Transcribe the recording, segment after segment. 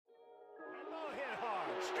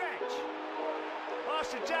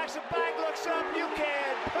Austin Jackson back looks up. You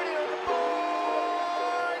can put it on the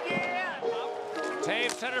board. Yeah.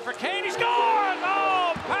 Taves center for Kane. He scores!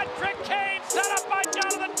 Oh, Patrick Kane set up by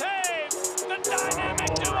Jonathan Taves. The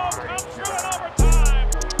dynamic duo comes through in overtime.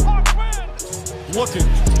 Hawks win. Looking.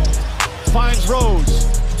 Finds Rose.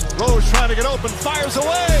 Rose trying to get open. Fires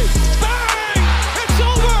away. Bang! It's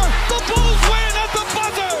over! The Bulls win at the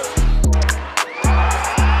buzzer!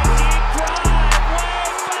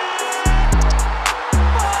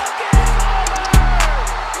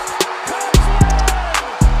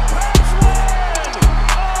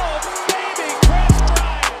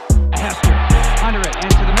 Hester under it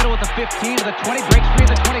and to the middle with the 15 to the 20, breaks free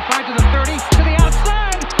to the 25 to the 30 to the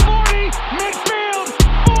outside, 40 midfield,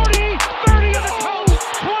 40, 30 of the coast,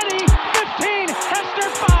 20, 15, Hester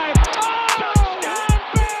 5.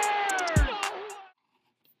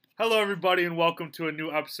 Hello, everybody, and welcome to a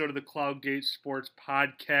new episode of the Cloudgate Sports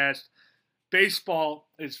Podcast. Baseball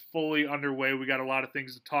is fully underway. We got a lot of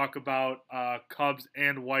things to talk about, Cubs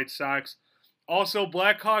and White Sox. Also,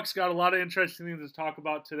 Blackhawks got a lot of interesting things to talk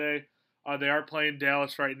about today. They are playing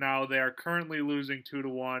Dallas right now. They are currently losing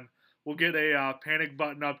 2-1. We'll get a panic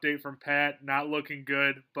button update from Pat. Not looking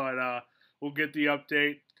good, but we'll get the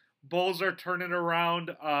update. Bulls are turning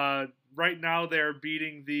around. Right now, they're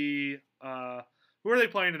beating the who are they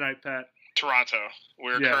playing tonight, Pat? Toronto.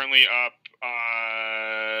 We're currently up.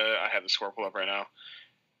 I have the score pulled up right now.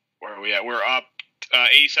 Where are we at? We're up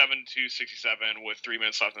 87-67 with 3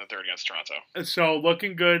 minutes left in the third against Toronto. So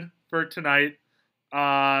looking good for tonight.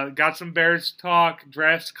 Got some Bears talk.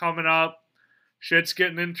 Drafts coming up. Shit's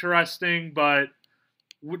getting interesting, but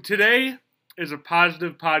today is a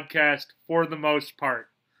positive podcast for the most part.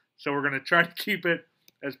 So we're going to try to keep it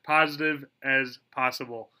as positive as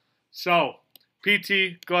possible. So,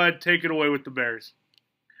 PT, go ahead, take it away with the Bears.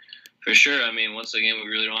 For sure. I mean, once again, we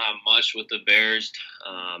really don't have much with the Bears.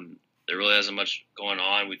 There really hasn't much going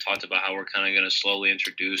on. We talked about how we're kind of going to slowly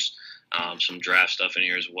introduce some draft stuff in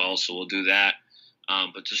here as well, so we'll do that.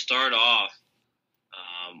 But to start off,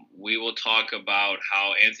 we will talk about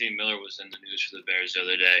how Anthony Miller was in the news for the Bears the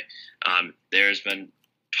other day. There's been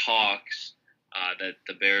talks that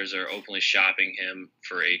the Bears are openly shopping him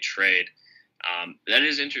for a trade. That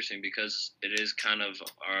is interesting because it is kind of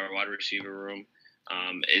our wide receiver room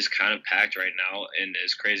is kind of packed right now, and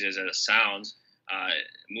as crazy as that sounds,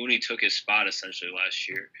 Mooney took his spot essentially last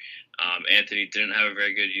year. Anthony didn't have a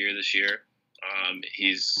very good year this year.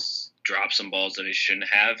 He's dropped some balls that he shouldn't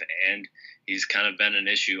have, and he's kind of been an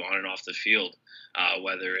issue on and off the field,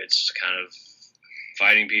 whether it's kind of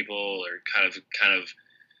fighting people or kind of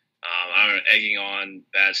I don't know, egging on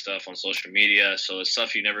bad stuff on social media. So it's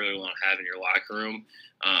stuff you never really want to have in your locker room.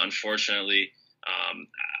 Unfortunately,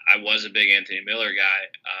 I was a big Anthony Miller guy,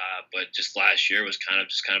 but just last year was kind of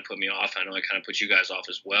put me off. I know I kind of put you guys off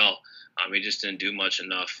as well. He just didn't do much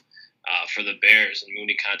enough for the Bears, and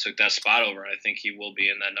Mooney kind of took that spot over. I think he will be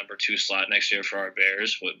in that number 2 slot next year for our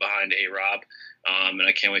Bears behind A-Rob, and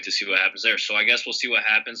I can't wait to see what happens there. So I guess we'll see what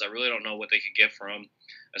happens. I really don't know what they could get from him,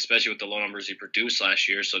 especially with the low numbers he produced last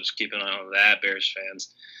year, so just keep an eye on that, Bears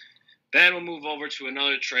fans. Then we'll move over to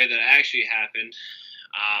another trade that actually happened.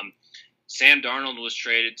 Sam Darnold was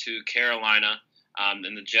traded to Carolina,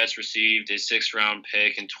 and the Jets received a 6th-round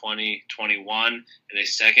pick in 2021 and a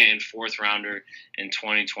 2nd and 4th rounder in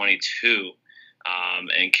 2022.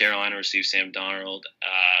 And Carolina received Sam Darnold,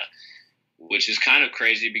 which is kind of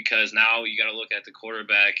crazy because now you got to look at the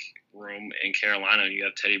quarterback room in Carolina. You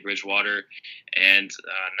have Teddy Bridgewater and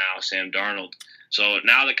now Sam Darnold. So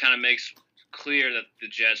now that kind of makes clear that the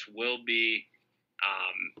Jets will be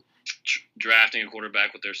drafting a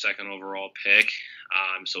quarterback with their 2nd overall pick.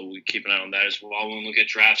 So we keep an eye on that as well when we look at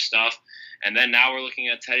draft stuff. And then now we're looking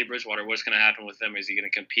at Teddy Bridgewater. What's going to happen with him? Is he going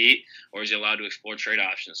to compete, or is he allowed to explore trade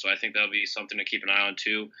options? So I think that'll be something to keep an eye on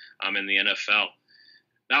too in the NFL.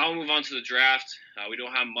 Now we'll move on to the draft. We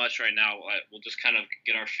don't have much right now. We'll just kind of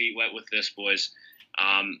get our feet wet with this, boys.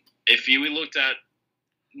 We looked at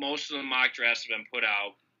most of the mock drafts that have been put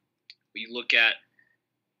out, we look at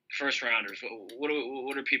first rounders.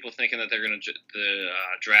 What are people thinking that they're going to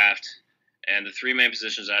draft? And the 3 main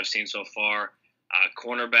positions I've seen so far,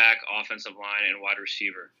 cornerback, offensive line, and wide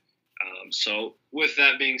receiver. So with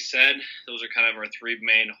that being said, those are kind of our 3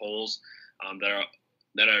 main holes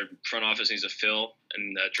that our front office needs to fill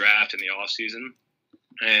in the draft and the offseason.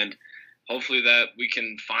 And hopefully that we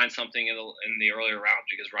can find something in the earlier round,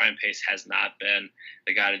 because Ryan Pace has not been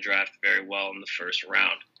the guy to draft very well in the first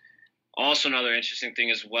round. Also, another interesting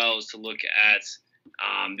thing as well is to look at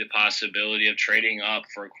the possibility of trading up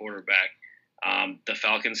for a quarterback. The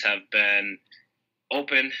Falcons have been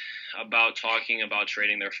open about talking about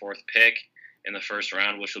trading their 4th pick in the first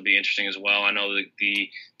round, which will be interesting as well. I know the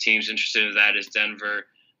teams interested in that is Denver,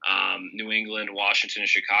 New England, Washington, and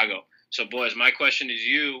Chicago. So, boys, my question to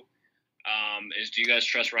you is, do you guys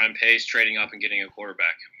trust Ryan Pace trading up and getting a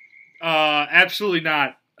quarterback? Absolutely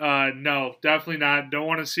not. No, definitely not. Don't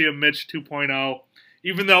want to see a Mitch 2.0.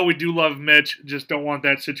 Even though we do love Mitch, just don't want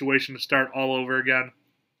that situation to start all over again.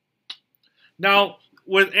 Now,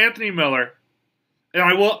 with Anthony Miller, and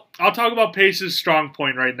I'll talk about Pace's strong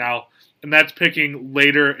point right now, and that's picking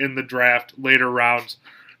later in the draft, later rounds.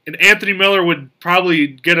 And Anthony Miller would probably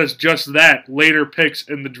get us just that, later picks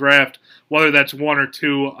in the draft, whether that's 1 or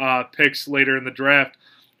 2 picks later in the draft.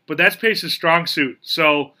 But that's Pace's strong suit.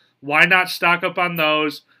 So why not stock up on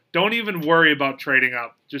those? Don't even worry about trading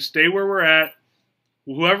up. Just stay where we're at.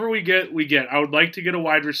 Whoever we get, we get. I would like to get a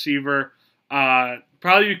wide receiver,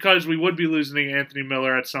 probably because we would be losing Anthony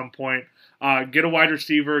Miller at some point. Get a wide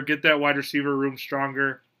receiver, get that wide receiver room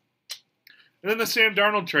stronger. And then the Sam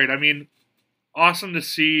Darnold trade. I mean, awesome to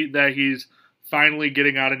see that he's finally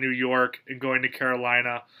getting out of New York and going to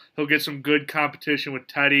Carolina. He'll get some good competition with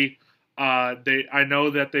Teddy. I know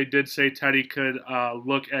that they did say Teddy could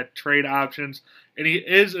look at trade options, and he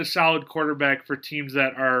is a solid quarterback for teams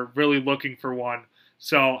that are really looking for one.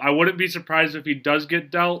 So I wouldn't be surprised if he does get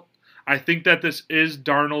dealt. I think that this is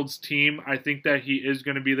Darnold's team. I think that he is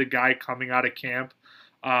going to be the guy coming out of camp.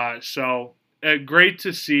 Great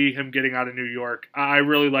to see him getting out of New York. I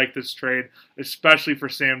really like this trade, especially for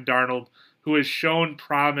Sam Darnold, who has shown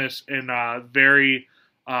promise in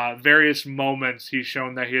various moments. He's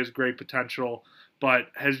shown that he has great potential, but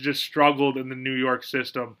has just struggled in the New York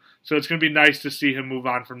system. So it's going to be nice to see him move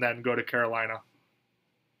on from that and go to Carolina.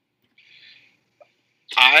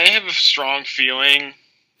 I have a strong feeling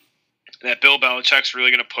that Bill Belichick's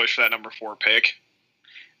really going to push for that number 4 pick.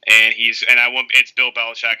 It's Bill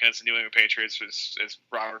Belichick and it's the New England Patriots. It's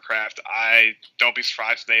Robert Kraft. I don't be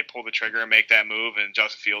surprised if they pull the trigger and make that move, and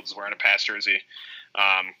Justin Fields is wearing a pass jersey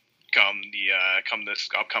come this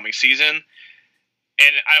upcoming season.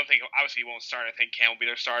 And I don't think, obviously he won't start. I think Cam will be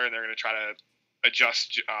their starter, and they're going to try to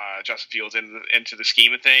adjust Justin Fields into the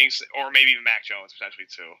scheme of things, or maybe even Mac Jones potentially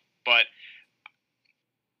too. But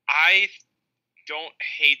I don't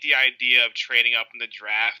hate the idea of trading up in the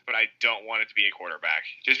draft, but I don't want it to be a quarterback.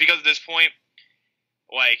 Just because at this point,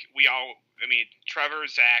 Trevor,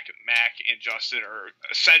 Zach, Mac, and Justin are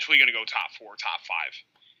essentially going to go top 4, top 5.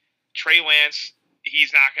 Trey Lance,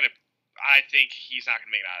 I think he's not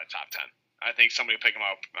going to make it out of the top 10. I think somebody will pick him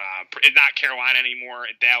up. It's not Carolina anymore,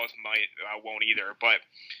 and Dallas won't either, but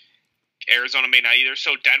Arizona may not either.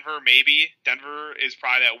 So Denver, maybe. Denver is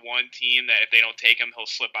probably that one team that if they don't take him, he'll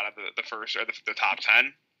slip out of the first or the top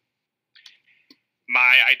 10.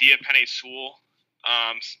 My idea of Penei Sewell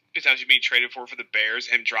potentially being traded for the Bears,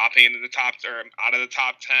 him dropping into the top or out of the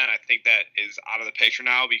top 10, I think that is out of the picture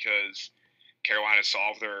now because Carolina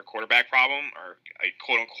solved their quarterback problem, or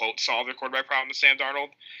quote unquote solved their quarterback problem with Sam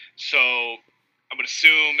Darnold. So I would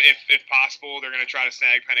assume if possible, they're going to try to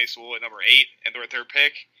snag Penei Sewell at number 8 and their 3rd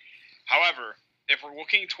pick. However, if we're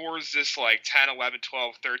looking towards this 10, 11,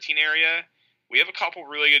 12, 13 area, we have a couple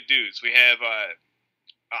really good dudes. We have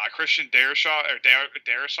Christian Darrisaw,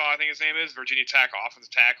 I think his name is, Virginia Tech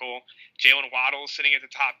offensive tackle. Jalen Waddle sitting at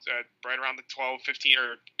the top, right around the 12 to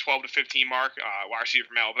 15 mark, wide receiver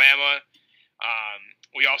from Alabama.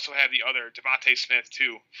 We also have the other, Devontae Smith,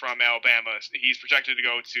 too, from Alabama. He's projected to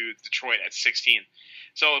go to Detroit at 16.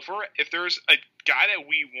 So if there's a guy that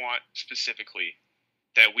we want specifically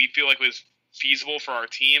that we feel like was feasible for our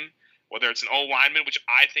team, whether it's an O-lineman, which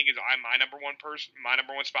I think is my number one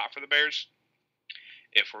spot for the Bears.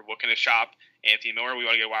 If we're looking to shop Anthony Miller, we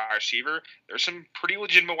want to get a wide receiver. There's some pretty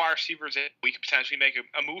legitimate wide receivers that we could potentially make a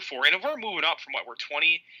move for. And if we're moving up from we're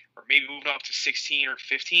 20 or maybe moving up to 16 or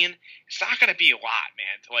 15, it's not going to be a lot,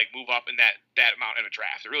 man, to move up in that amount in a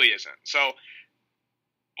draft. It really isn't. So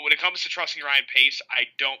when it comes to trusting Ryan Pace,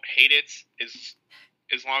 I don't hate it as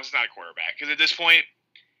long as it's not a quarterback. Because at this point,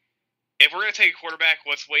 if we're going to take a quarterback,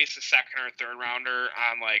 let's waste a 2nd or 3rd rounder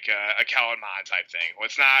on a Kellen Mond type thing.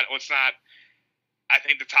 Let's not. I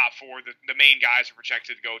think the top 4, the main guys are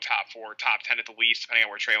projected to go top 4, top 10 at the least, depending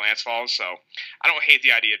on where Trey Lance falls. So I don't hate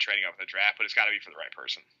the idea of trading up in the draft, but it's got to be for the right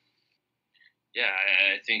person. Yeah,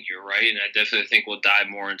 I think you're right, and I definitely think we'll dive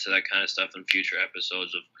more into that kind of stuff in future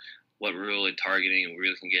episodes of what we're really targeting and we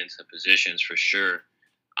really can get into positions for sure.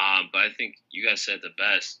 But I think you guys said the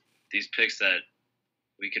best. These picks that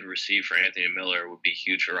we could receive for Anthony Miller would be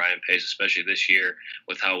huge for Ryan Pace, especially this year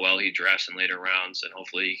with how well he drafts in later rounds, and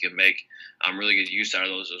hopefully he can make really good use out of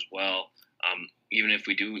those as well. Even if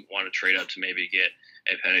we do want to trade up to maybe get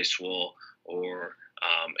a Penei Sewell or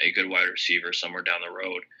a good wide receiver somewhere down the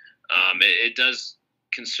road. It does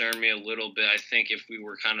concern me a little bit. I think if we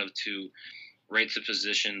were kind of to rate the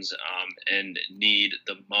positions and need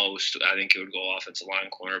the most, I think it would go offensive line,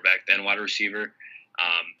 cornerback, then wide receiver.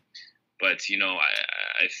 But, you know,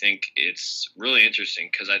 I think it's really interesting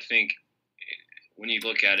because I think when you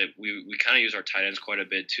look at it, we kind of use our tight ends quite a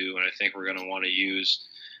bit too, and I think we're going to want to use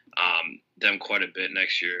them quite a bit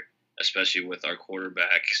next year, especially with our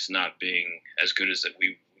quarterbacks not being as good as that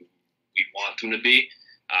we want them to be.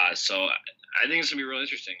 So I think it's going to be really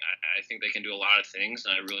interesting. I think they can do a lot of things,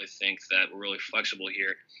 and I really think that we're really flexible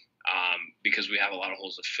here because we have a lot of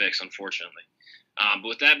holes to fix, unfortunately. But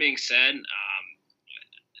with that being said,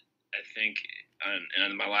 I think,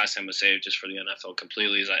 and my last time I say just for the NFL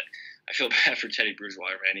completely, is I feel bad for Teddy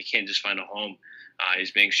Bridgewater, man. He can't just find a home.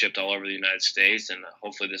 He's being shipped all over the United States, and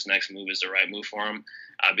hopefully this next move is the right move for him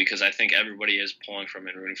because I think everybody is pulling for him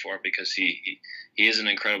and rooting for him because he is an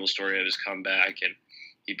incredible story of his comeback, and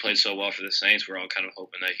he played so well for the Saints. We're all kind of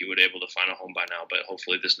hoping that he would be able to find a home by now, but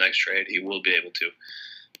hopefully this next trade he will be able to.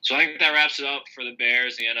 So I think that wraps it up for the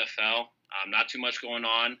Bears, the NFL. Not too much going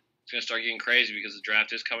on. It's going to start getting crazy because the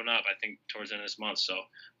draft is coming up, I think, towards the end of this month. So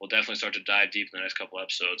we'll definitely start to dive deep in the next couple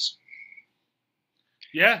episodes.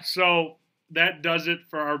 Yeah, so that does it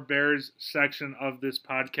for our Bears section of this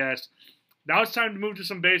podcast. Now it's time to move to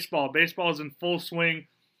some baseball. Baseball is in full swing.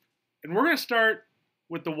 And we're going to start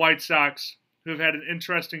with the White Sox, who have had an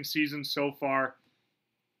interesting season so far.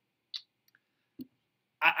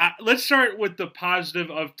 Let's start with the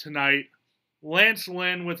positive of tonight. Lance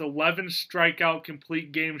Lynn with 11 strikeout,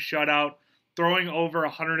 complete game shutout, throwing over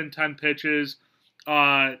 110 pitches.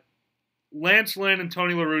 Lance Lynn and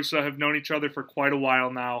Tony La Russa have known each other for quite a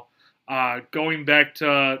while now, going back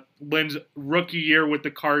to Lynn's rookie year with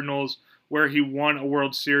the Cardinals, where he won a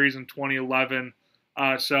World Series in 2011.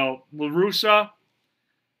 So La Russa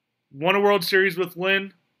won a World Series with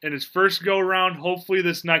Lynn in his first go-around. Hopefully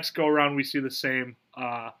this next go-around we see the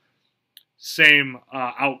same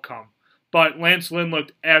outcome. But Lance Lynn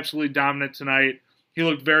looked absolutely dominant tonight. He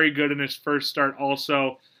looked very good in his first start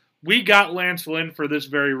also. We got Lance Lynn for this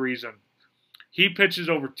very reason. He pitches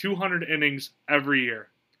over 200 innings every year.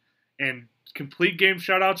 And complete game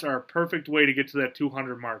shutouts are a perfect way to get to that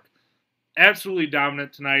 200 mark. Absolutely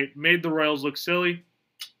dominant tonight. Made the Royals look silly.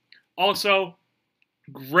 Also,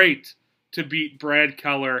 great to beat Brad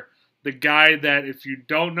Keller, the guy that, if you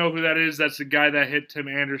don't know who that is, that's the guy that hit Tim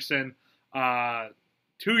Anderson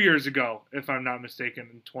 2 years ago, if I'm not mistaken,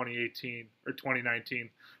 in 2018 or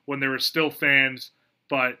 2019, when there were still fans.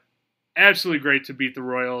 But absolutely great to beat the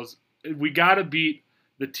Royals. We got to beat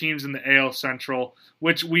the teams in the AL Central,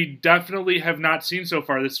 which we definitely have not seen so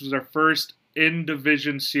far. This was our first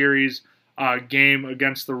in-division series game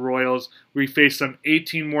against the Royals. We faced them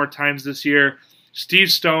 18 more times this year.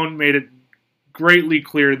 Steve Stone made it greatly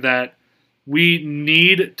clear that we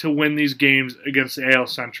need to win these games against the AL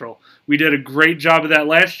Central. We did a great job of that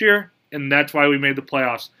last year, and that's why we made the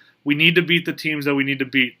playoffs. We need to beat the teams that we need to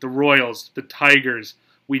beat, the Royals, the Tigers.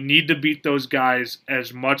 We need to beat those guys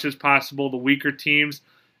as much as possible, the weaker teams.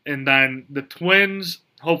 And then the Twins,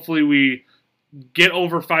 hopefully we get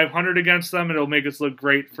over 500 against them, and it'll make us look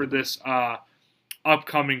great for this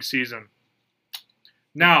upcoming season.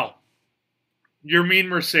 Now, Yermin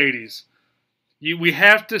Mercedes. We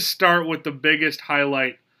have to start with the biggest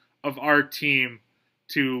highlight of our team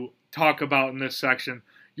to talk about in this section.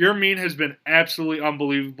 Yermin has been absolutely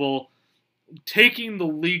unbelievable, taking the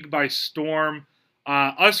league by storm.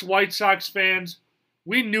 Us White Sox fans,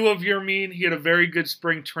 we knew of Yermin. He had a very good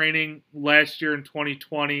spring training last year in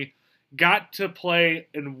 2020. Got to play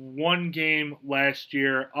in one game last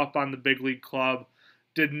year up on the big league club.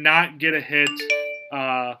 Did not get a hit.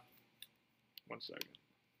 1 second.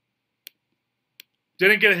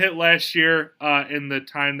 Didn't get a hit last year in the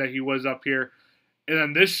time that he was up here. And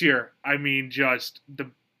then this year, I mean, just the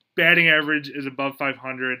batting average is above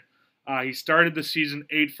 500. He started the season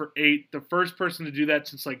 8 for 8. The first person to do that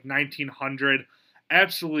since like 1900.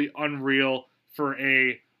 Absolutely unreal for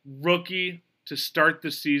a rookie to start the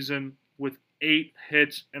season with 8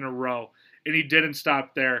 hits in a row. And he didn't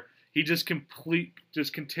stop there. He just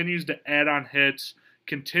continues to add on hits,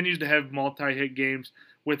 continues to have multi-hit games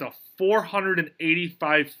with a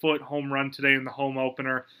 485-foot home run today in the home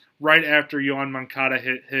opener, right after Yoan Moncada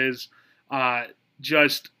hit his.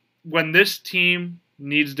 Just when this team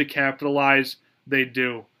needs to capitalize, they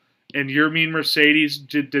do. And Yermin Mercedes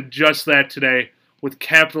did just that today with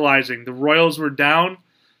capitalizing. The Royals were down.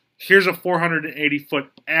 Here's a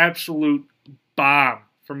 480-foot absolute bomb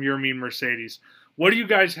from Yermin Mercedes. What do you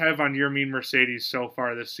guys have on Yermin Mercedes so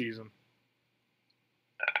far this season?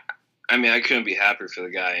 I mean, I couldn't be happier for the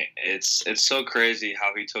guy. It's so crazy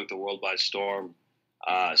how he took the world by storm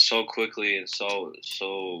so quickly and so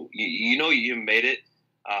you made it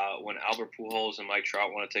when Albert Pujols and Mike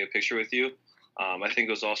Trout want to take a picture with you. I think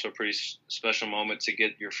it was also a pretty special moment to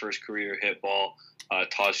get your first career hit ball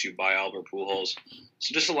tossed you by Albert Pujols.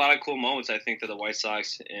 So just a lot of cool moments I think that the White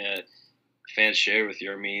Sox fans share with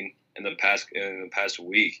you. I mean, in the past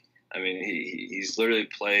week. I mean, he's literally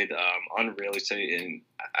played unreal. And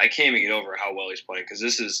I can't even get over how well he's playing because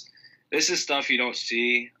this is stuff you don't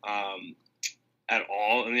see at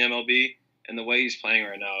all in the MLB. And the way he's playing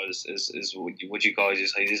right now is what you call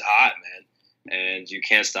he's hot, man. And you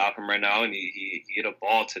can't stop him right now. And he hit a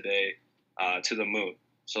ball today to the moon.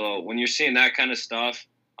 So when you're seeing that kind of stuff,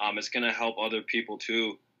 it's going to help other people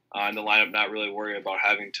too in the lineup not really worry about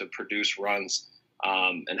having to produce runs.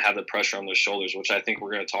 And have the pressure on their shoulders, which I think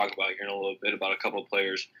we're going to talk about here in a little bit about a couple of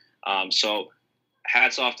players. So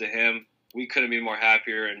hats off to him. We couldn't be more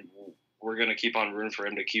happier, and we're going to keep on rooting for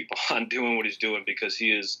him to keep on doing what he's doing because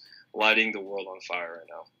he is lighting the world on fire right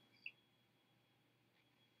now.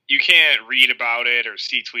 You can't read about it or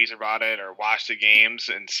see tweets about it or watch the games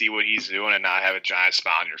and see what he's doing and not have a giant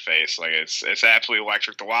smile on your face. Like it's absolutely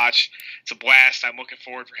electric to watch. It's a blast. I'm looking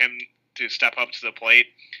forward for him to step up to the plate.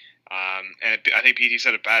 And I think PT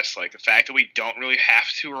said it best, like the fact that we don't really have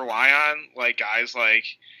to rely on like guys like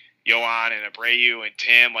Yohan and Abreu and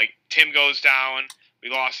Tim. Like Tim goes down, we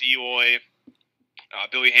lost Eloy,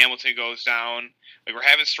 Billy Hamilton goes down. Like we're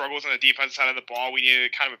having struggles on the defensive side of the ball. We need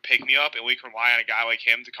kind of a pick me up, and we can rely on a guy like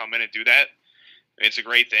him to come in and do that. It's a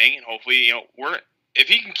great thing, and hopefully, if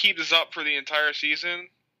he can keep this up for the entire season,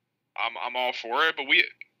 I'm all for it. But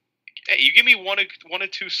you give me one or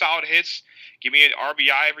two solid hits, give me an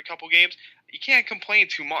RBI every couple games, you can't complain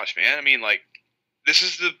too much, man. I mean, like, this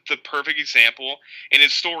is the perfect example, and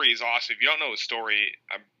his story is awesome. If you don't know his story,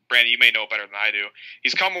 Brandon, you may know better than I do.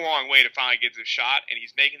 He's come a long way to finally get this shot, and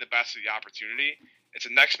he's making the best of the opportunity. It's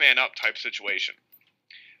a next man up type situation.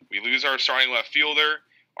 We lose our starting left fielder,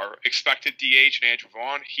 our expected DH, and Andrew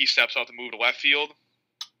Vaughn. He steps out to move to left field.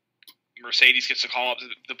 Mercedes gets to call up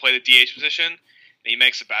to play the DH position. And he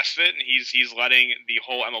makes the best of it, and he's letting the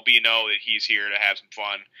whole MLB know that he's here to have some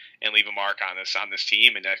fun and leave a mark on this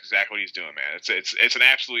team, and that's exactly what he's doing, man. It's an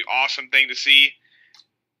absolutely awesome thing to see,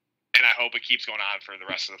 and I hope it keeps going on for the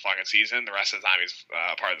rest of the fucking season. The rest of the time he's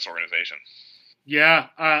a part of this organization. Yeah,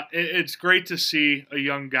 it's great to see a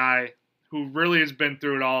young guy who really has been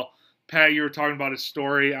through it all. Pat, you were talking about his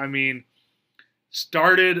story. I mean,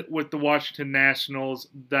 started with the Washington Nationals,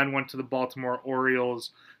 then went to the Baltimore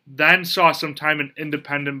Orioles, then saw some time in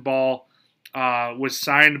independent ball, was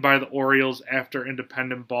signed by the Orioles after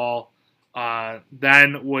independent ball,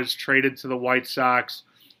 then was traded to the White Sox,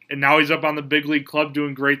 and now he's up on the big league club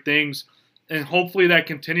doing great things, and hopefully that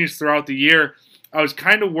continues throughout the year. I was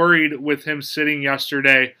kind of worried with him sitting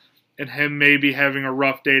yesterday and him maybe having a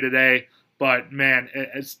rough day today, but man,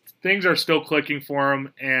 things are still clicking for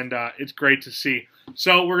him, and it's great to see.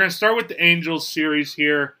 So we're going to start with the Angels series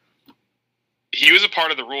here. He was a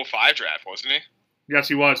part of the Rule 5 draft, wasn't he? Yes,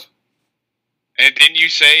 he was. And didn't you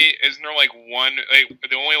say, isn't there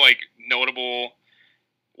the only notable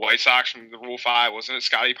White Sox from the Rule 5, wasn't it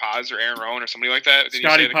Scotty Pods or Aaron Rowan or somebody like that? Did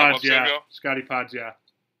Scotty Pods, yeah. Scotty Pods, yeah.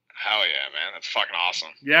 Hell yeah, man. That's fucking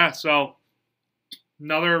awesome. Yeah, so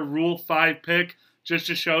another Rule 5 pick just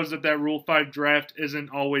shows that Rule 5 draft isn't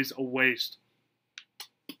always a waste.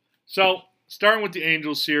 So, starting with the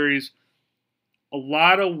Angels series, a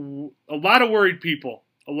lot of worried people.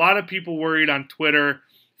 A lot of people worried on Twitter,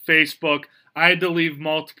 Facebook. I had to leave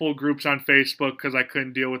multiple groups on Facebook because I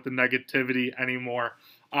couldn't deal with the negativity anymore.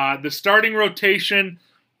 The starting rotation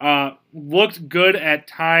looked good at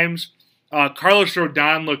times. Carlos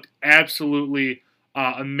Rodon looked absolutely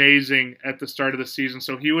amazing at the start of the season,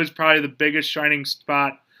 so he was probably the biggest shining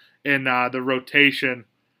spot in the rotation.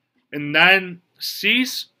 And then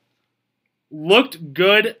Cease looked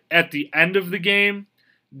good at the end of the game.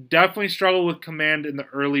 Definitely struggled with command in the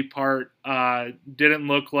early part. Didn't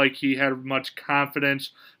look like he had much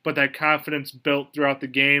confidence, but that confidence built throughout the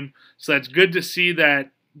game. So that's good to see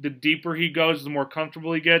that the deeper he goes, the more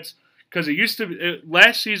comfortable he gets. Because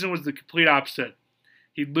last season was the complete opposite.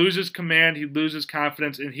 He'd lose his command, he'd lose his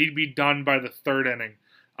confidence, and he'd be done by the third inning.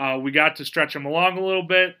 We got to stretch him along a little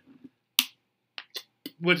bit,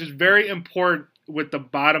 which is very important with the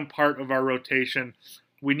bottom part of our rotation.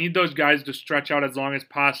 We need those guys to stretch out as long as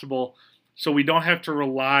possible, so we don't have to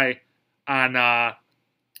rely on as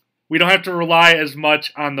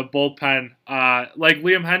much on the bullpen. Like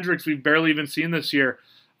Liam Hendricks, we've barely even seen this year,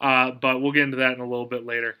 but we'll get into that in a little bit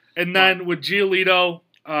later. And then with Giolito,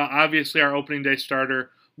 obviously our opening day starter,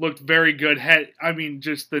 looked very good.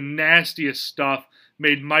 Just the nastiest stuff.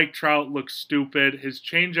 Made Mike Trout look stupid. His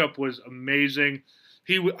changeup was amazing.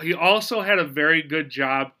 He also had a very good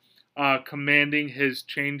job commanding his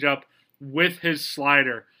changeup with his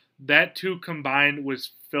slider. That two combined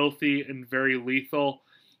was filthy and very lethal.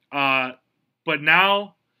 But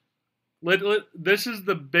now, this is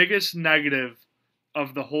the biggest negative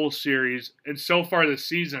of the whole series, and so far this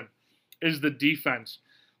season, is the defense.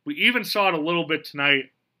 We even saw it a little bit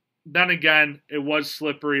tonight. Then again, it was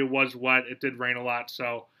slippery, it was wet, it did rain a lot,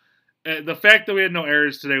 so the fact that we had no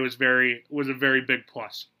errors today was a very big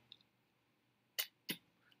plus.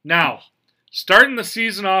 Now, starting the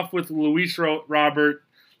season off with Luis Robert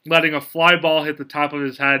letting a fly ball hit the top of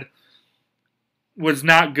his head was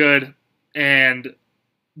not good, and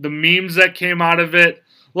the memes that came out of it,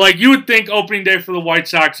 like, you would think opening day for the White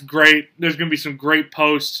Sox, great. There's going to be some great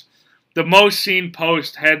posts. The most seen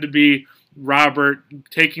post had to be Robert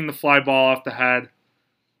taking the fly ball off the head.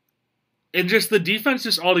 And just the defense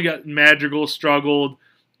just altogether, Madrigal struggled.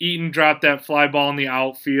 Eaton dropped that fly ball in the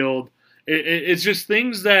outfield. It's just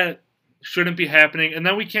things that shouldn't be happening. And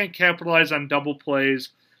then we can't capitalize on double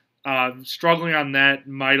plays. Struggling on that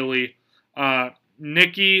mightily.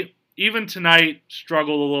 Nicky, even tonight,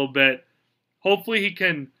 struggled a little bit. Hopefully he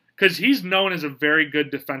can, because he's known as a very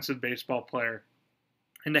good defensive baseball player.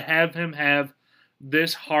 And to have him have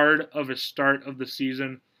this hard of a start of the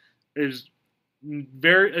season is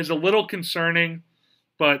a little concerning,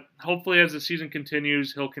 but hopefully as the season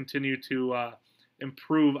continues, he'll continue to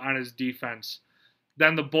improve on his defense.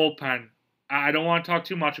 Then the bullpen. I don't want to talk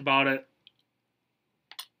too much about it,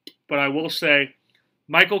 but I will say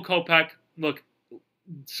Michael Kopech, look,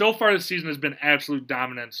 so far this season has been absolute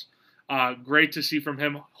dominance. Great to see from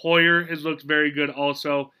him. Hoyer has looked very good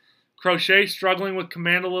also. Crochet struggling with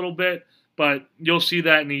command a little bit, but you'll see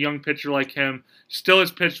that in a young pitcher like him. Still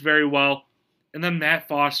has pitched very well. And then Matt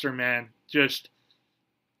Foster, man, just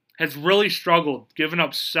has really struggled. He gave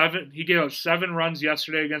up 7 runs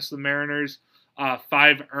yesterday against the Mariners,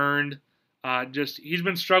 5 earned. He's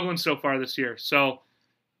been struggling so far this year. So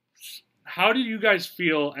how do you guys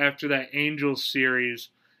feel after that Angels series?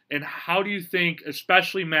 And how do you think,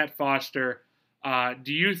 especially Matt Foster,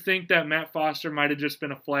 do you think that Matt Foster might have just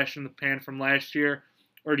been a flash in the pan from last year?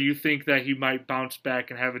 Or do you think that he might bounce back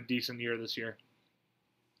and have a decent year this year?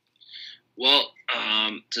 Well,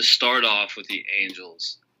 to start off with the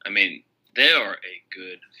Angels, I mean, they are a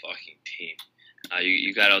good fucking team.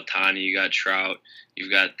 You got Ohtani, you got Trout,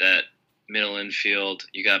 you've got that middle infield,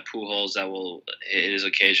 you got Pujols that will hit his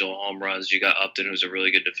occasional home runs, you got Upton, who's a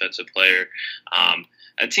really good defensive player.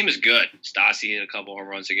 That team is good. Stassi hit a couple home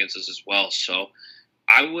runs against us as well. So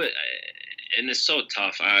I would, and it's so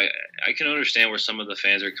tough. I can understand where some of the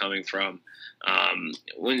fans are coming from.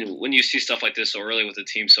 When you see stuff like this so early with a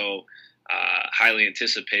team so highly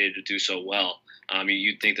anticipated to do so well,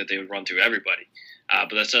 you'd think that they would run through everybody.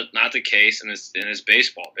 But that's not the case, and it's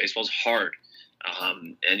baseball. Baseball's hard,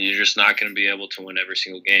 and you're just not going to be able to win every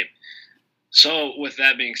single game. So with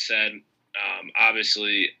that being said,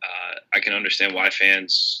 obviously I can understand why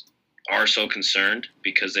fans are so concerned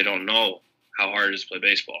because they don't know how hard it is to play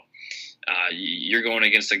baseball. You're going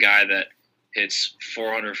against a guy that hits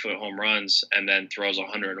 400-foot home runs and then throws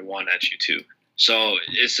 101 at you too. So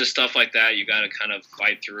it's just stuff like that you got to kind of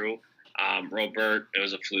fight through. Robert, it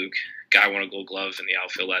was a fluke. Guy won a Gold Glove in the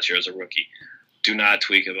outfield last year as a rookie. Do not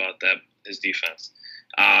tweak about that. His defense.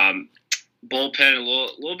 Bullpen, a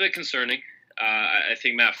little bit concerning. I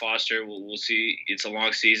think Matt Foster, we'll see. It's a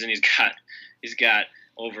long season. He's got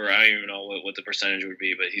over, I don't even know what the percentage would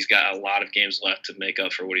be, but he's got a lot of games left to make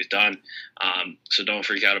up for what he's done. So don't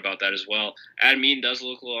freak out about that as well. Adam Eaton does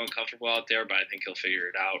look a little uncomfortable out there, but I think he'll figure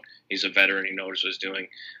it out. He's a veteran. He knows what he's doing.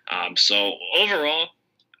 So overall,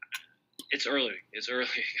 it's early. It's early,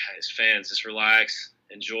 guys. Fans, just relax.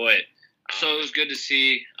 Enjoy it. So it was good to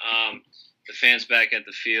see the fans back at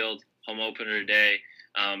the field. Home opener today.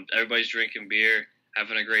 Everybody's drinking beer,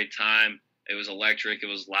 having a great time. It was electric. It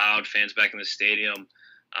was loud. Fans back in the stadium.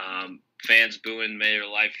 Fans booing Mayor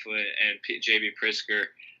Lightfoot and J.B. Pritzker.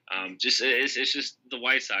 It's just the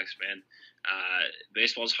White Sox, man.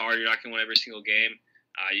 Baseball's hard. You're not going to win every single game.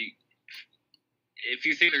 If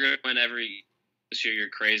you think they're going to win every this year, you're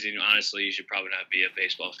crazy. And honestly, you should probably not be a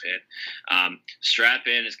baseball fan. Strap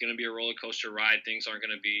in. It's going to be a roller coaster ride. Things aren't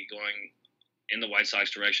going to be going in the White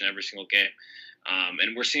Sox direction every single game.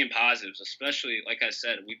 And we're seeing positives, especially, like I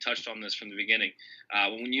said, we touched on this from the beginning.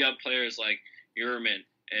 When you have players like Uriman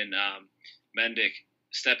and Mendick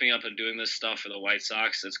stepping up and doing this stuff for the White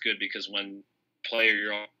Sox, that's good because when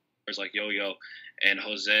players like Yo-Yo and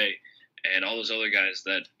Jose And all those other guys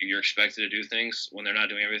that you're expected to do things when they're not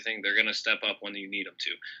doing everything, they're going to step up when you need them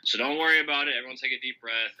to. So don't worry about it. Everyone take a deep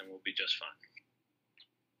breath, and we'll be just fine.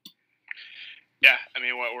 Yeah, I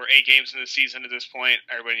mean, we're 8 games in the season at this point.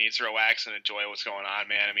 Everybody needs to relax and enjoy what's going on,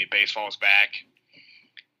 man. I mean, baseball's back.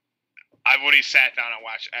 I've already sat down and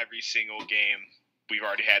watched every single game we've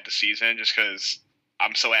already had this season just because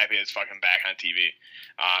I'm so happy it's fucking back on TV.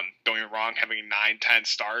 Don't get me wrong, having a 9-10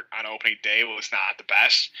 start on opening day was not the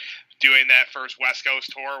best. Doing that first West Coast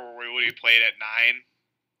tour where we played at 9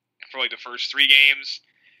 for like the first 3 games,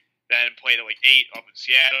 then played at like 8 up in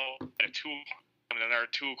Seattle, at 2, and then our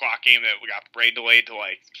 2 o'clock game that we got rain delayed to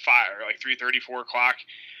like 5 or like 3:30, 4 o'clock.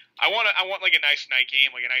 I want like a nice night game,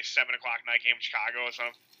 like a nice 7 o'clock night game in Chicago. Is what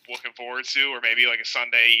I'm looking forward to, or maybe like a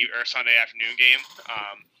Sunday afternoon game.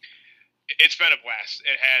 It's been a blast.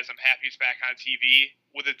 It has. I'm happy it's back on TV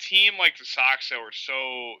with a team like the Sox that were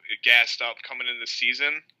so gassed up coming into the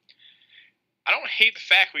season. I don't hate the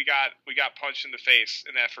fact we got punched in the face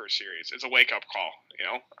in that first series. It's a wake up call, you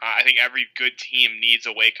know. I think every good team needs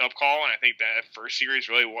a wake up call, and I think that first series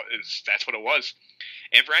really that's what it was.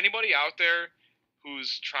 And for anybody out there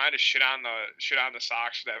who's trying to shit on the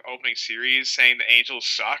Sox for that opening series, saying the Angels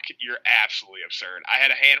suck, you're absolutely absurd. I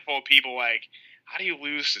had a handful of people like, how do you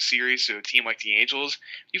lose the series to a team like the Angels?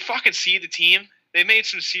 You fucking see the team. They made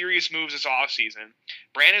some serious moves this offseason.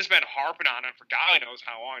 Brandon's been harping on them for God knows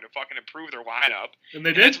how long to fucking improve their lineup. And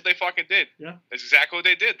they did. That's what they fucking did. Yeah. That's exactly what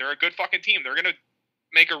they did. They're a good fucking team. They're going to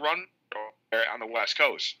make a run on the West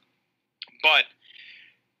Coast. But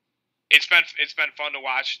it's been fun to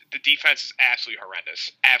watch. The defense is absolutely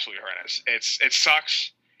horrendous. Absolutely horrendous. It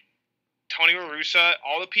sucks. Tony La Russa,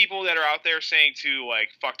 all the people that are out there saying to like,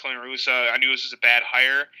 fuck Tony La Russa, I knew this was a bad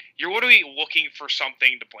hire, you're literally looking for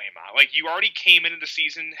something to blame on. Like, you already came into the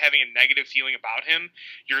season having a negative feeling about him.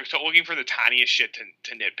 You're looking for the tiniest shit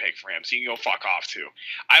to nitpick for him, so you can go fuck off too.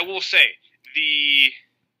 I will say,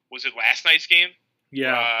 was it last night's game?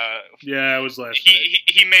 Yeah. Yeah, it was last night.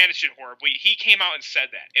 He managed it horribly. He came out and said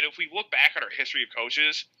that. And if we look back at our history of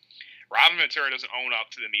coaches, Robin Ventura doesn't own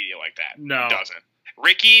up to the media like that. No. He doesn't.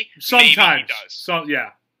 Ricky, sometimes maybe he does.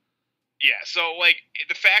 Yeah. Yeah, so like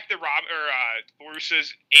the fact that La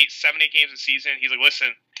Russa's 7-8 games a season, he's like, listen,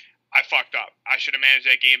 I fucked up. I should have managed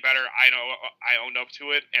that game better. I know I owned up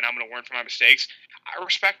to it, and I'm going to learn from my mistakes. I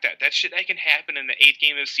respect that. That shit that can happen in the 8th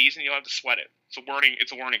game of the season. You'll have to sweat it. It's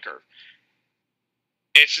a learning curve.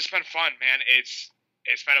 It's just been fun, man. It's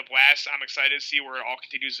been a blast. I'm excited to see where it all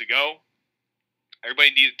continues to go.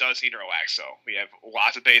 Everybody does need to relax, though. We have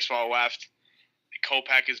lots of baseball left.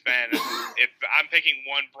 Kopech has been, if I'm picking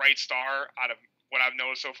one bright star out of what I've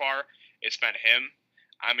noticed so far, it's been him.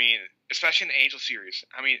 I mean, especially in the Angel series.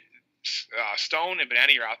 I mean, Stone and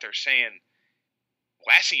Benetti are out there saying,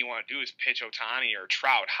 last thing you want to do is pitch Ohtani or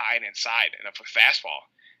Trout high and inside and a fastball.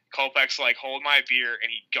 Kopech's like, hold my beer,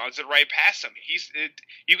 and he guns it right past him.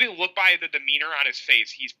 You can look by the demeanor on his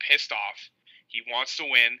face. He's pissed off. He wants to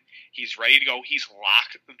win. He's ready to go. He's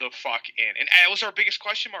locked the fuck in. And that was our biggest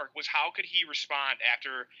question mark, was how could he respond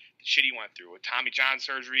after the shit he went through with Tommy John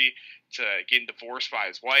surgery, to getting divorced by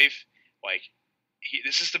his wife. Like,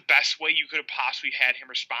 this is the best way you could have possibly had him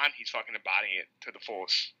respond. He's fucking embodying it to the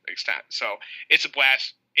fullest extent. So it's a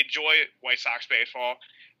blast. Enjoy White Sox baseball,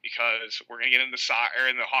 because we're going to get into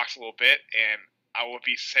the Hawks a little bit, and I'm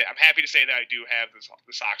happy to say that I do have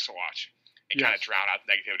the Sox to watch. And kind of drown out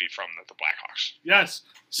the negativity from the Blackhawks. Yes.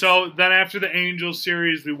 So then after the Angels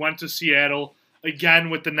series, we went to Seattle again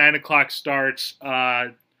with the 9 o'clock starts.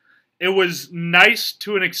 It was nice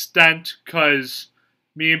to an extent because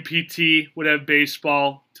me and PT would have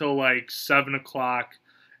baseball till like 7 o'clock,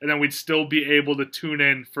 and then we'd still be able to tune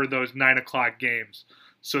in for those 9 o'clock games.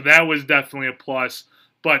 So that was definitely a plus.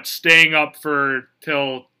 But staying up for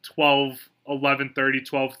till 11:30,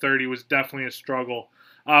 12:30 was definitely a struggle.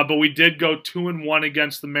 But we did go 2-1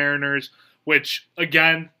 against the Mariners, which,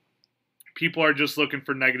 again, people are just looking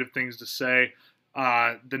for negative things to say.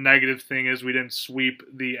 The negative thing is we didn't sweep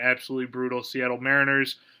the absolutely brutal Seattle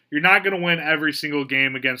Mariners. You're not going to win every single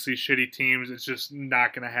game against these shitty teams. It's just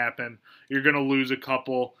not going to happen. You're going to lose a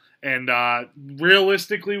couple. And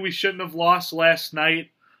realistically, we shouldn't have lost last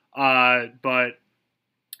night. But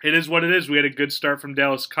it is what it is. We had a good start from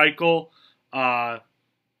Dallas Keuchel.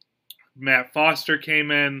 Matt Foster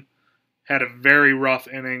came in, had a very rough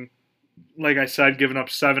inning. Like I said, giving up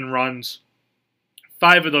 7 runs.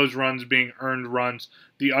 5 of those runs being earned runs.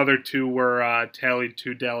 The other 2 were tallied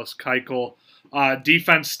to Dallas Keuchel.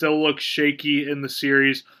 Defense still looks shaky in the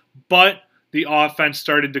series, but the offense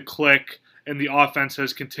started to click, and the offense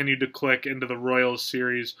has continued to click into the Royals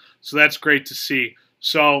series. So that's great to see.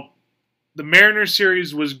 So the Mariners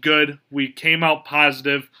series was good. We came out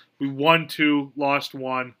positive. We won 2, lost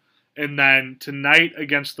 1. And then tonight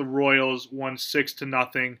against the Royals, won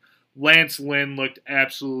 6-0. Lance Lynn looked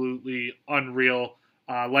absolutely unreal.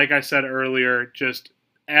 Like I said earlier, just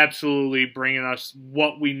absolutely bringing us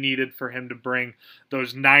what we needed for him to bring,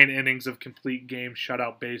 those 9 innings of complete game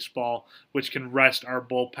shutout baseball, which can rest our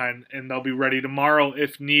bullpen, and they'll be ready tomorrow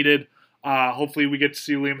if needed. Hopefully we get to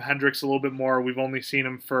see Liam Hendriks a little bit more. We've only seen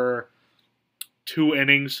him for 2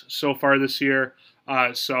 innings so far this year,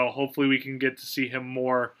 so hopefully we can get to see him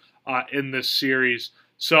more in this series.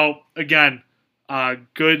 So again,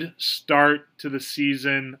 good start to the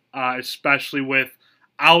season, especially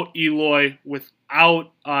without Eloy,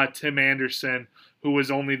 without Tim Anderson, who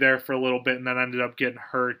was only there for a little bit and then ended up getting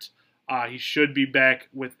hurt. He should be back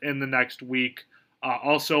within the next week.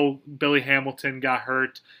 Also, Billy Hamilton got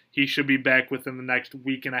hurt. He should be back within the next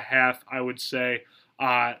week and a half, I would say.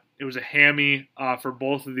 It was a hammy for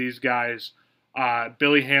both of these guys.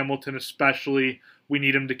 Billy Hamilton especially, we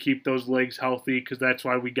need him to keep those legs healthy because that's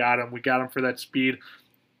why we got him. We got him for that speed.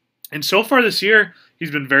 And so far this year,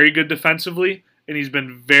 he's been very good defensively, and he's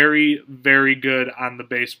been very, very good on the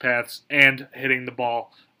base paths and hitting the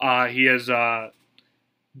ball. He has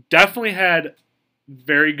definitely had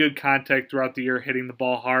very good contact throughout the year, hitting the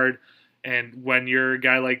ball hard. And when you're a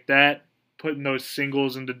guy like that, putting those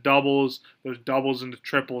singles into doubles, those doubles into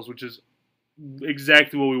triples, which is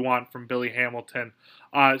exactly what we want from Billy Hamilton.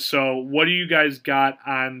 So what do you guys got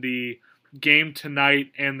on the game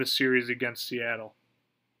tonight and the series against Seattle?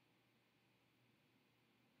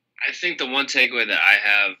 I think the one takeaway that I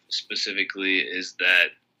have specifically is that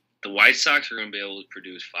the White Sox are going to be able to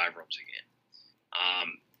produce 5 runs a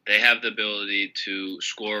game. They have the ability to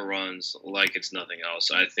score runs like it's nothing else.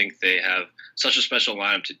 I think they have such a special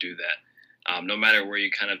lineup to do that. No matter where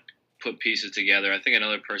you kind of put pieces together. I think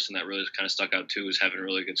another person that really kind of stuck out too is having a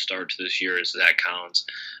really good start to this year is Zach Collins.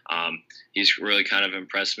 He's really kind of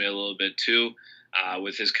impressed me a little bit too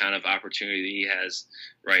with his kind of opportunity that he has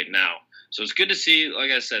right now. So it's good to see, like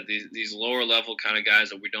I said, these lower level kind of guys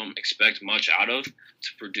that we don't expect much out of to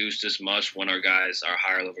produce this much when our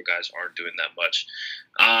higher level guys aren't doing that much.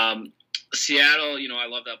 Seattle, I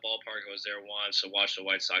love that ballpark. I was there once. I watched the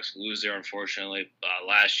White Sox lose there, unfortunately,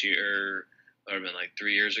 last year. That would have been like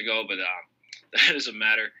 3 years ago, but that doesn't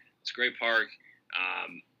matter. It's a great park.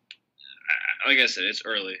 Like I said, it's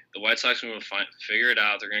early. The White Sox are going to figure it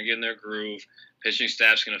out. They're going to get in their groove. Pitching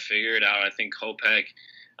staff's going to figure it out. I think Kopech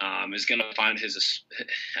is going to find his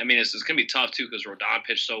 – I mean, it's going to be tough, too, because Rodon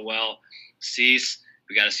pitched so well. Cease,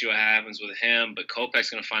 we got to see what happens with him. But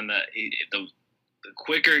Kopech's going to find that the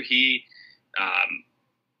quicker he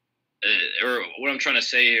or what I'm trying to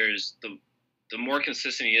say here is the more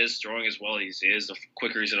consistent he is throwing as well as he is, the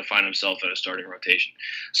quicker he's going to find himself at a starting rotation.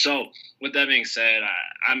 So with that being said,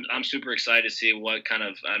 I'm super excited to see what kind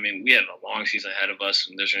of – I mean, we have a long season ahead of us,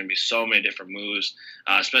 and there's going to be so many different moves,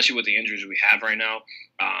 especially with the injuries we have right now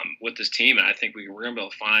with this team. And I think we're going to be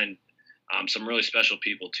able to find some really special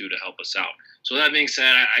people, too, to help us out. So with that being said,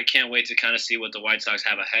 I can't wait to kind of see what the White Sox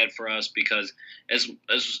have ahead for us because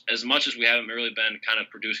as much as we haven't really been kind of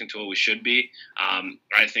producing to what we should be,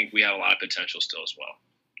 I think we have a lot of potential still as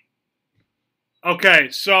well. Okay,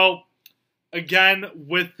 so again,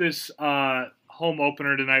 with this home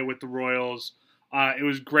opener tonight with the Royals, it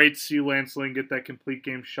was great to see Lance Lynn get that complete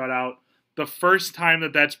game shutout. The first time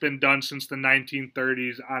that's been done since the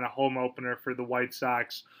 1930s on a home opener for the White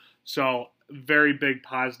Sox. So very big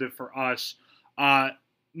positive for us.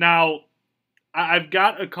 Now, I've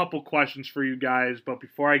got a couple questions for you guys, but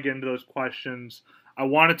before I get into those questions, I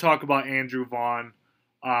want to talk about Andrew Vaughn.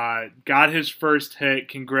 Got his first hit.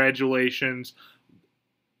 Congratulations.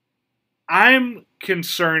 I'm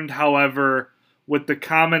concerned, however, with the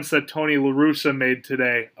comments that Tony La Russa made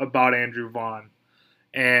today about Andrew Vaughn.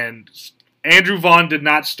 And Andrew Vaughn did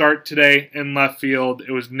not start today in left field.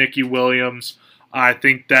 It was Nicky Williams. I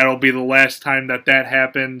think that'll be the last time that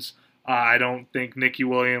happens. I don't think Nicky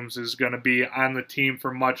Williams is going to be on the team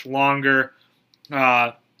for much longer.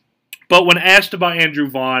 But when asked about Andrew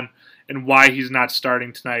Vaughn and why he's not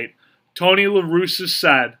starting tonight, Tony La Russa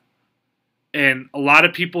said, and a lot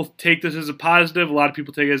of people take this as a positive, a lot of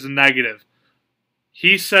people take it as a negative.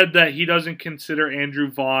 He said that he doesn't consider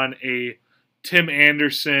Andrew Vaughn a Tim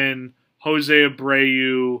Anderson, Jose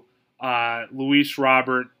Abreu, Luis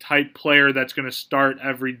Robert type player that's going to start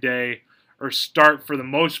every day or start for the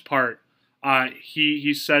most part.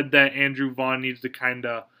 He said that Andrew Vaughn needs to kind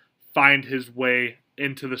of find his way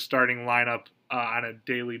into the starting lineup on a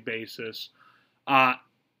daily basis.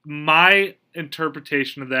 My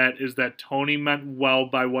interpretation of that is that Tony meant well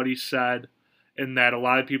by what he said, in that a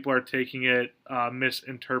lot of people are taking it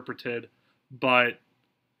misinterpreted. But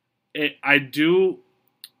with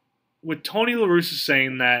Tony La Russa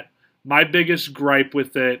saying that, my biggest gripe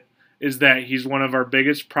with it is that he's one of our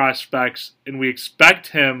biggest prospects, and we expect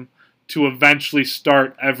him to eventually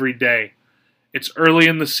start every day. It's early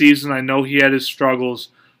in the season. I know he had his struggles,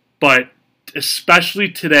 but especially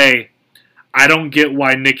today, I don't get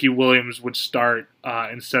why Nicky Williams would start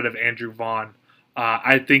instead of Andrew Vaughn.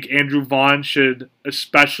 I think Andrew Vaughn should,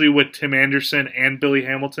 especially with Tim Anderson and Billy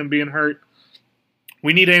Hamilton being hurt,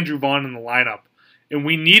 we need Andrew Vaughn in the lineup. And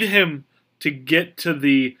we need him to get to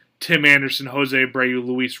the Tim Anderson, Jose Abreu,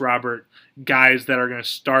 Luis Robert guys that are going to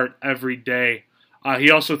start every day.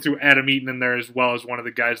 He also threw Adam Eaton in there as well as one of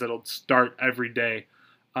the guys that'll start every day.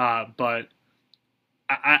 But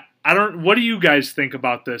I don't. What do you guys think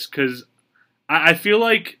about this? Because I feel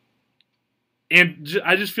like,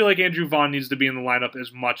 I just feel like Andrew Vaughn needs to be in the lineup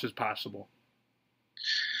as much as possible.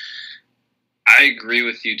 I agree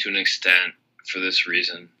with you to an extent for this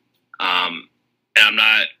reason, and I'm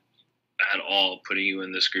not at all putting you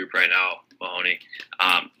in this group right now, Mahoney.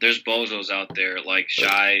 There's bozos out there like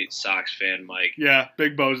Shy Sox fan Mike. Yeah,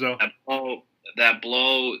 big bozo. That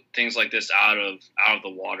blow things like this out of the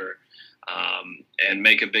water, and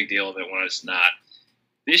make a big deal of it when it's not.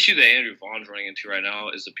 The issue that Andrew Vaughn's running into right now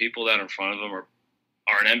is the people that are in front of him are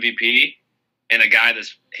an MVP and a guy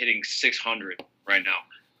that's hitting 600 right now.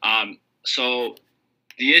 So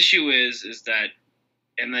the issue is that,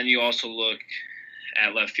 and then you also look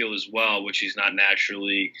at left field as well, which he's not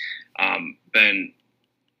naturally been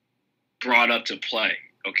brought up to play.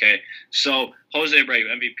 Okay, so Jose Abreu,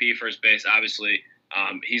 MVP, first base, obviously,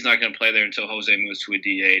 he's not going to play there until Jose moves to a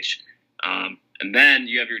DH. And then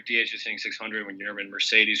you have your DH who's hitting 600 when you're in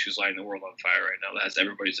Mercedes, who's lighting the world on fire right now. That has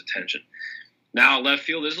everybody's attention. Now, left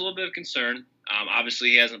field is a little bit of concern. Obviously,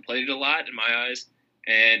 he hasn't played it a lot in my eyes,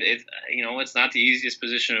 and it's not the easiest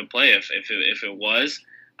position to play. If it was,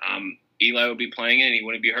 Eli would be playing it and he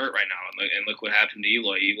wouldn't be hurt right now. And look what happened to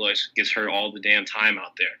Eloy. Eloy gets hurt all the damn time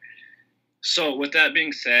out there. So with that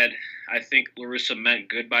being said, I think La Russa meant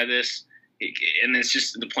good by this. And it's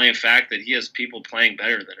just the plain fact that he has people playing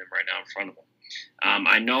better than him right now in front of him.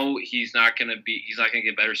 I know he's not going to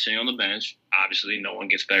get better sitting on the bench. Obviously, no one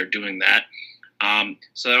gets better doing that.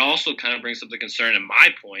 So that also kind of brings up the concern in my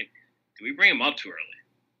point. Do we bring him up too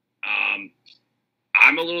early?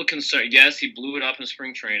 I'm a little concerned. Yes, he blew it up in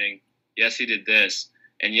spring training. Yes, he did this.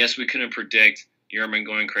 And yes, we couldn't predict Yerman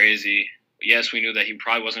going crazy. Yes, we knew that he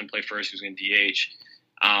probably wasn't going to play first. He was going to DH.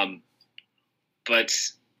 But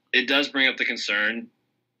it does bring up the concern.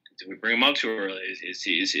 Do we bring him up too early?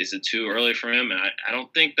 Is it too early for him? And I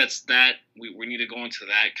don't think that's that. We need to go into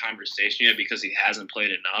that conversation yet because he hasn't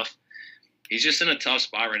played enough. He's just in a tough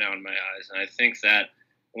spot right now in my eyes. And I think that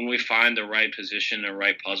when we find the right position, the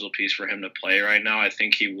right puzzle piece for him to play right now, I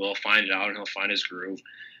think he will find it out and he'll find his groove.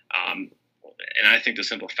 And I think the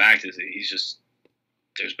simple fact is that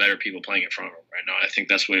there's better people playing in front of him right now. I think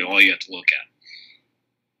that's what all you have to look at.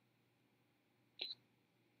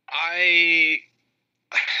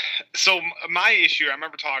 So my issue, I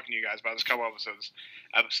remember talking to you guys about this a couple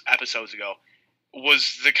episodes ago,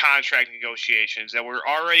 was the contract negotiations that we're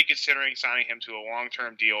already considering signing him to a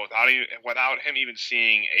long-term deal without him even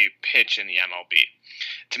seeing a pitch in the MLB.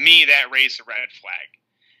 To me, that raised a red flag.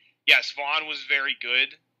 Yes, Vaughn was very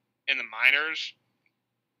good in the minors,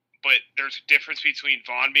 but there's a difference between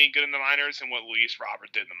Vaughn being good in the minors and what Luis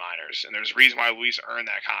Robert did in the minors, and there's a reason why Luis earned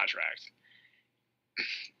that contract.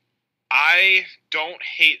 I don't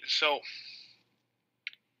hate – so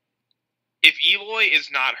if Eloy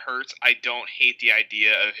is not hurt, I don't hate the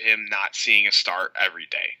idea of him not seeing a start every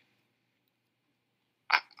day.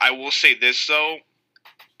 I will say this, though.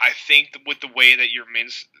 I think with the way that your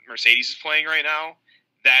Mercedes is playing right now,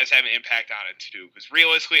 that is having an impact on it, too. Because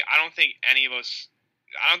realistically, I don't think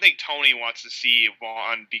Tony wants to see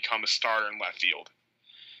Vaughn become a starter in left field.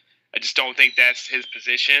 I just don't think that's his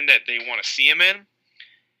position that they want to see him in.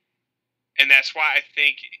 And that's why I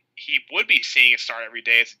think he would be seeing a start every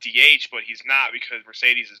day as a DH, but he's not because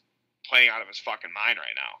Mercedes is playing out of his fucking mind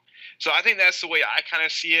right now. So I think that's the way I kind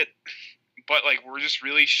of see it. But, we're just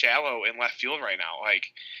really shallow in left field right now.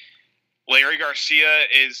 Larry Garcia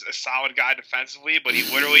is a solid guy defensively, but he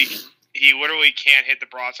literally can't hit the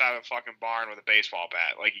broadside of a fucking barn with a baseball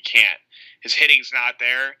bat. He can't. His hitting's not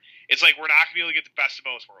there. It's we're not going to be able to get the best of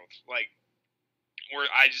both worlds.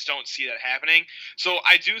 I just don't see that happening. So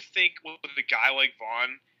I do think with a guy like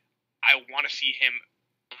Vaughn, I want to see him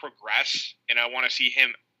progress, and I want to see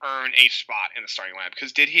him earn a spot in the starting lineup.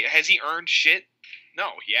 Because has he earned shit?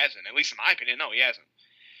 No, he hasn't. At least in my opinion, no, he hasn't.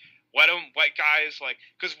 Let guys like,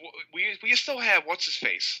 because we still have what's his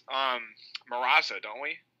face, Maraza, don't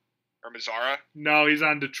we, or Mazzara? No, he's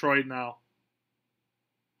on Detroit now.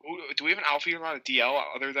 Do we have an outfielder on a DL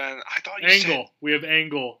other than I thought you Angle? said? We have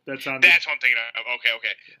Angle. That's on. That's what I'm thinking of.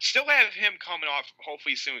 Okay. Still have him coming off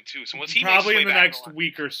hopefully soon too. So once he probably makes in the back next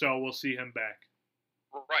week or so, we'll see him back.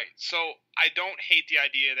 Right. So I don't hate the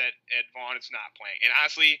idea that Ed Vaughn is not playing. And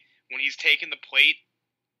honestly, when he's taking the plate,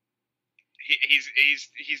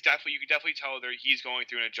 he's definitely, you can definitely tell that he's going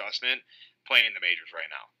through an adjustment playing in the majors right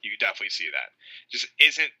now. You can definitely see that. Just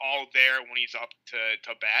isn't all there when he's up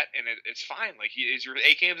to bat, and it's fine. Like, is your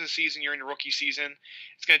 8 games of the season, you're in your rookie season,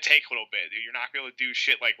 it's going to take a little bit. You're not going to be able to do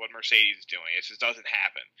shit like what Mercedes is doing. It just doesn't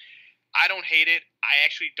happen. I don't hate it. I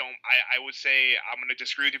actually don't. I would say I'm going to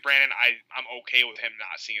disagree with you, Brandon. I'm okay with him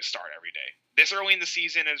not seeing a start every day. This early in the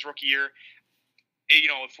season, in his rookie year,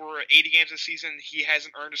 if we're 80 games this season, he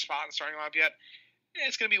hasn't earned a spot in the starting lineup yet.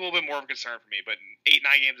 It's going to be a little bit more of a concern for me, but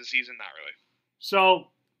 8-9 games this season, not really. So,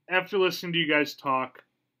 after listening to you guys talk,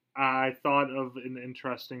 I thought of an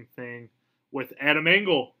interesting thing with Adam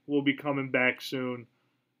Engel will be coming back soon.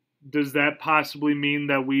 Does that possibly mean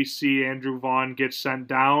that we see Andrew Vaughn get sent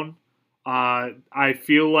down? I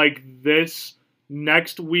feel like this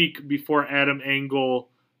next week before Adam Engel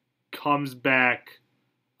comes back,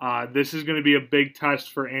 this is going to be a big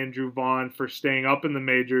test for Andrew Vaughn for staying up in the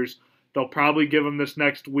majors. They'll probably give him this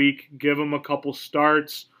next week, give him a couple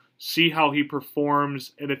starts, see how he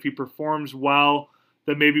performs, and if he performs well,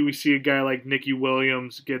 then maybe we see a guy like Nicky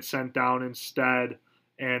Williams get sent down instead,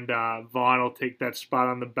 and Vaughn will take that spot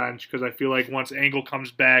on the bench, because I feel like once Engel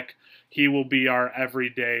comes back, he will be our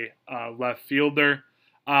everyday left fielder.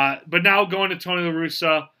 But now going to Tony La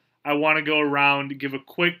Russa, I want to go around, give a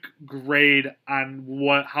quick grade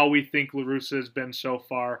on how we think La Russa has been so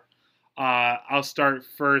far. I'll start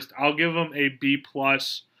first. I'll give him a B+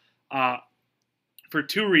 for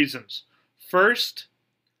 2 reasons. First,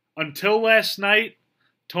 until last night,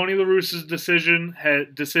 Tony La Russa's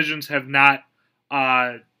decisions have not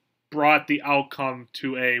brought the outcome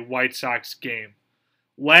to a White Sox game.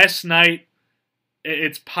 Last night,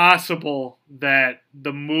 it's possible that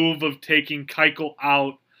the move of taking Keuchel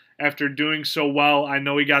out after doing so well, I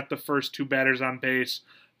know he got the first 2 batters on base,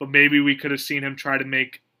 but maybe we could have seen him try to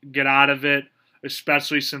get out of it,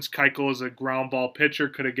 especially since Keuchel is a ground ball pitcher,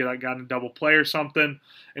 could have gotten a double play or something.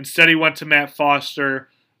 Instead, he went to Matt Foster.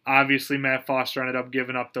 Obviously, Matt Foster ended up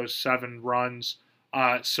giving up those 7 runs.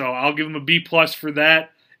 So I'll give him a B+ for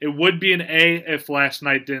that. It would be an A if last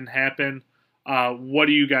night didn't happen. What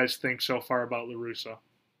do you guys think so far about La Russa?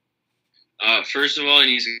 First of all, he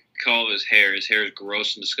needs to cut off his hair. His hair is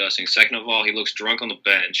gross and disgusting. Second of all, he looks drunk on the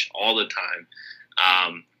bench all the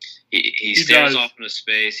time. He stares off into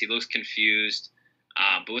space. He looks confused.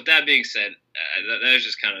 But with that being said, that is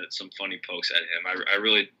just kind of some funny pokes at him. I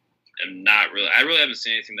really haven't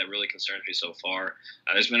seen anything that really concerns me so far.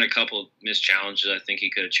 There's been a couple missed challenges I think he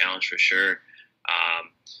could have challenged for sure.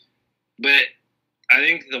 But I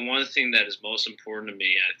think the one thing that is most important to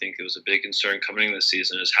me, and I think it was a big concern coming into the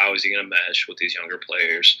season, is how is he going to mesh with these younger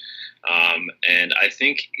players. And I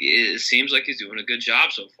think it seems like he's doing a good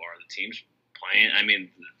job so far. The team's playing. I mean,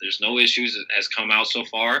 there's no issues that has come out so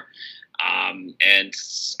far. And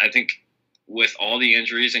I think with all the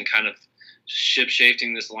injuries and kind of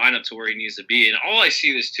ship-shaping this lineup to where he needs to be, and all I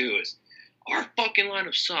see this too is our fucking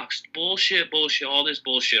lineup sucks. Bullshit, all this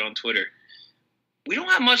bullshit on Twitter. We don't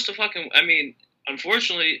have much to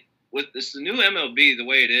unfortunately, with the new MLB, the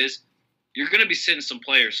way it is, you're going to be sitting some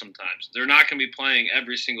players sometimes. They're not going to be playing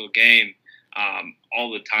every single game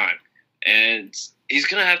all the time. And he's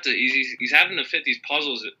going to have to – he's having to fit these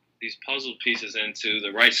puzzle pieces into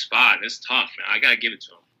the right spot. And it's tough, man. I got to give it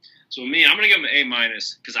to him. So, me, I'm going to give him an A-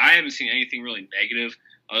 because I haven't seen anything really negative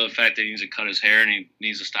other than the fact that he needs to cut his hair and he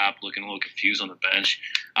needs to stop looking a little confused on the bench.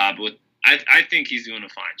 But I think he's doing a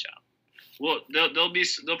fine job. Well,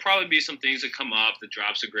 there'll probably be some things that come up that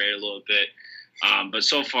drops the grade a little bit, but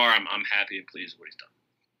so far I'm happy and pleased with what he's done.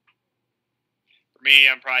 For me,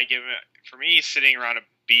 I'm probably giving it. For me, sitting around a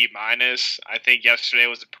B-. I think yesterday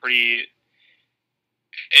was a pretty.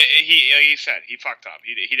 He said he fucked up.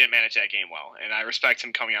 He didn't manage that game well, and I respect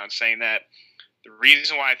him coming out and saying that. The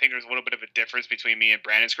reason why I think there's a little bit of a difference between me and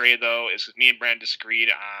Brandon's grade, though, is because me and Brandon disagreed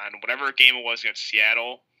on whatever game it was against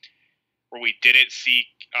Seattle, where we didn't see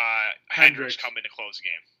Hendricks come in to close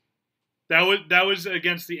the game. That was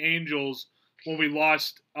against the Angels when we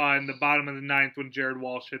lost in the bottom of the 9th when Jared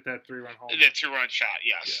Walsh hit that 3-run home. The 2-run shot,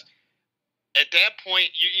 yes. Yeah. At that point,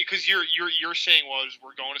 because you're saying was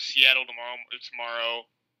we're going to Seattle tomorrow.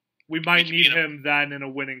 We might need him then in a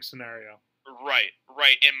winning scenario. Right.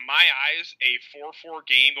 In my eyes, a 4-4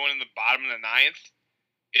 game going in the bottom of the ninth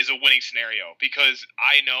is a winning scenario because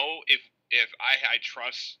I know if I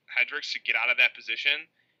trust Hendricks to get out of that position,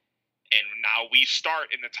 and now we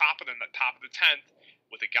start in the top of the 10th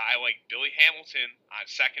with a guy like Billy Hamilton on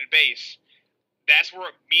second base. That's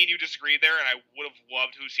where me and you disagree there, and I would have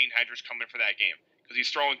loved to have seen Hendricks come in for that game because he's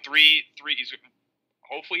throwing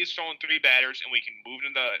hopefully he's throwing three batters, and we can move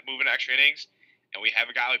into extra innings, and we have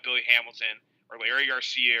a guy like Billy Hamilton or Larry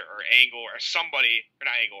Garcia or Angle or somebody, or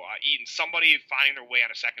not Angle, Eaton, somebody finding their way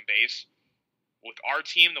on a second base. With our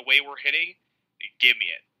team, the way we're hitting, give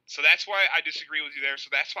me it. So that's why I disagree with you there. So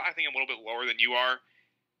that's why I think I'm a little bit lower than you are.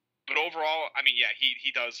 But overall, I mean, yeah,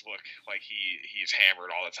 he does look like he's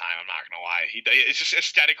hammered all the time. I'm not gonna lie. It's just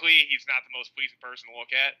aesthetically, he's not the most pleasing person to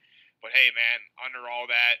look at. But hey, man, under all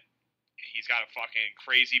that, he's got a fucking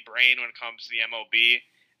crazy brain when it comes to the MLB,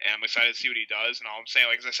 and I'm excited to see what he does. And all I'm saying,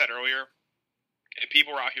 like as I said earlier, if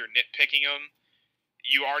people are out here nitpicking him,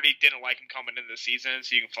 you already didn't like him coming into the season,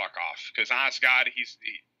 so you can fuck off. Because honest God,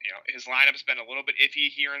 his lineup's been a little bit iffy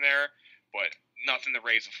here and there, but nothing to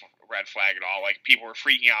raise a red flag at all. Like people were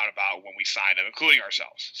freaking out about when we signed him, including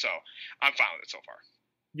ourselves. So I'm fine with it so far.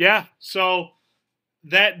 Yeah, so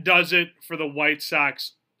that does it for the White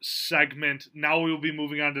Sox segment. Now we will be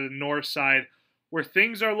moving on to the north side, where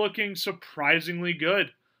things are looking surprisingly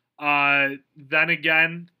good. Then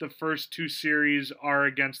again, the first two series are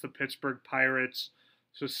against the Pittsburgh Pirates,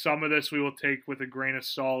 so some of this we will take with a grain of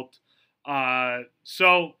salt.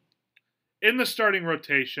 So in the starting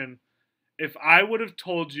rotation, if I would have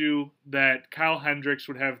told you that Kyle Hendricks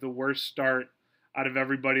would have the worst start out of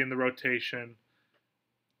everybody in the rotation,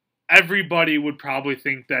 everybody would probably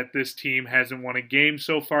think that this team hasn't won a game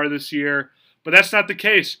so far this year, but that's not the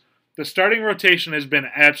case. The starting rotation has been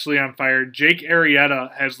absolutely on fire. Jake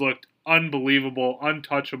Arrieta has looked unbelievable,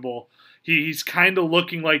 untouchable. He's kind of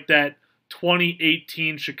looking like that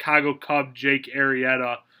 2018 Chicago Cub Jake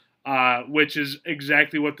Arrieta, which is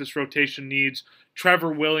exactly what this rotation needs.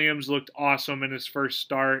 Trevor Williams looked awesome in his first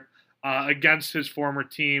start against his former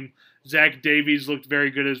team. Zach Davies looked very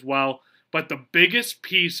good as well. But the biggest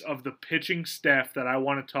piece of the pitching staff that I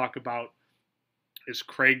want to talk about is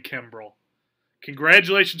Craig Kimbrell.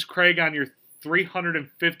 Congratulations, Craig, on your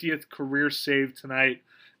 350th career save tonight.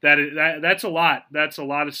 That's a lot. That's a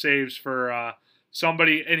lot of saves for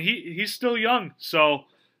somebody, and he's still young, so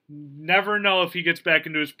never know if he gets back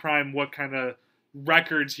into his prime what kind of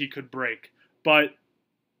records he could break. But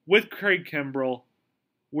with Craig Kimbrell,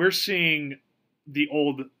 we're seeing the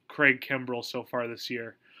old Craig Kimbrell so far this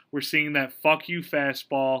year. We're seeing that fuck you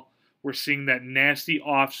fastball. We're seeing that nasty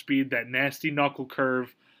off speed, that nasty knuckle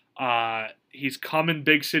curve. He's come in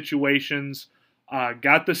big situations.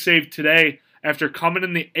 Got the save today after coming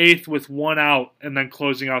in the 8th with 1 out and then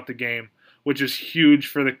closing out the game, which is huge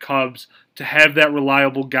for the Cubs to have that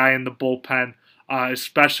reliable guy in the bullpen,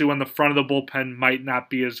 especially when the front of the bullpen might not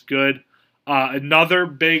be as good. Another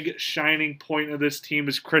big shining point of this team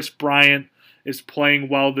is Chris Bryant is playing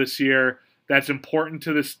well this year. That's important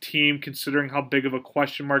to this team considering how big of a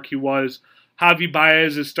question mark he was. Javi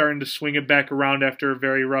Baez is starting to swing it back around after a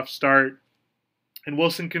very rough start. And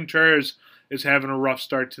Wilson Contreras is having a rough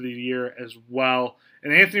start to the year as well.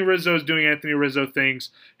 And Anthony Rizzo is doing Anthony Rizzo things,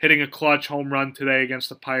 hitting a clutch home run today against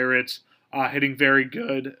the Pirates, hitting very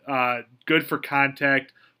good, good for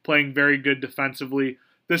contact, playing very good defensively.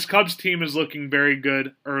 This Cubs team is looking very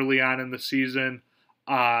good early on in the season.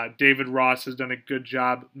 David Ross has done a good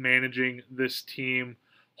job managing this team.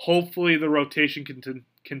 Hopefully the rotation can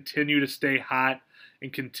continue to stay hot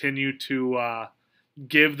and continue to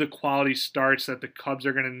give the quality starts that the Cubs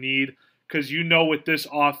are going to need. Because with this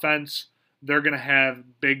offense, they're going to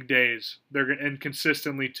have big days. And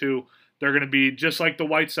consistently, too. They're going to be just like the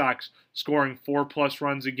White Sox, scoring 4+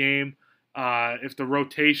 runs a game. If the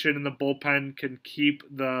rotation and the bullpen can keep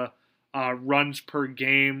the runs per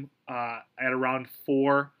game at around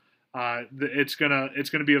 4, it's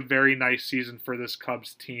gonna be a very nice season for this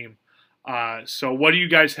Cubs team. So what do you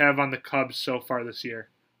guys have on the Cubs so far this year?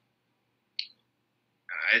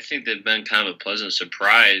 I think they've been kind of a pleasant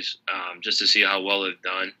surprise just to see how well they've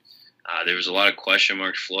done. There was a lot of question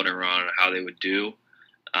marks floating around on how they would do.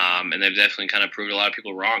 And they've definitely kind of proved a lot of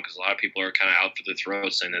people wrong because a lot of people are kind of out for their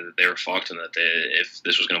throat saying that they were fucked and that if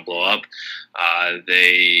this was going to blow up,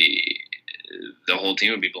 the whole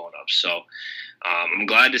team would be blown up. So I'm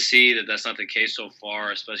glad to see that that's not the case so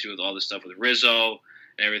far, especially with all the stuff with Rizzo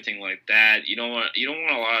and everything like that. You don't want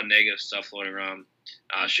a lot of negative stuff floating around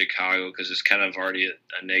Chicago because it's kind of already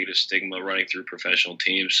a negative stigma running through professional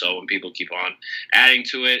teams. So when people keep on adding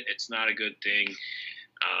to it, it's not a good thing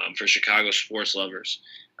for Chicago sports lovers.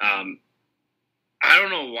 I don't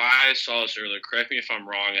know why I saw this earlier. Correct me if I'm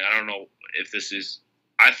wrong. And I don't know if this is.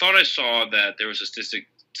 I thought I saw that there was a statistic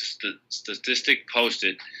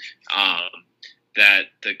posted that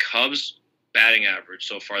the Cubs' batting average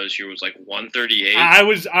so far this year was like 138. I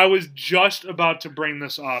was just about to bring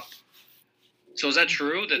this up. So is that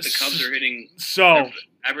true that the Cubs are hitting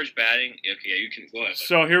average batting? Okay, yeah, you can go ahead.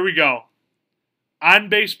 So here we go. On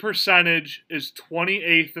base percentage is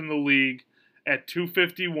 28th in the league at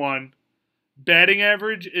 251. Batting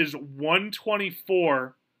average is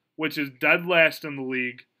 124, which is dead last in the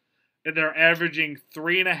league. And they're averaging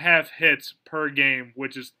 3.5 hits per game,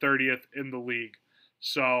 which is 30th in the league.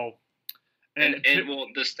 So, and well,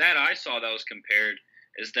 the stat I saw that was compared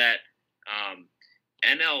is that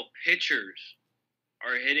NL pitchers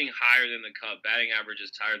are hitting higher than the Cubs. Batting average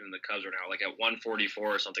is higher than the Cubs right now, like at 144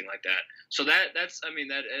 or something like that. So that's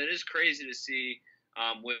it is crazy to see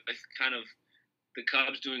with kind of the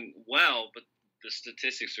Cubs doing well, but the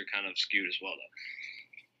statistics are kind of skewed as well, though.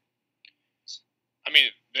 I mean,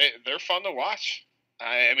 they're fun to watch.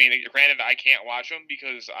 I mean, granted, I can't watch them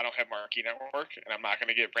because I don't have Marquee Network, and I'm not going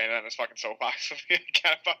to get Brandon on this fucking soapbox again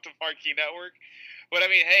about the Marquee Network. But I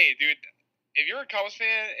mean, hey, dude, if you're a Cubs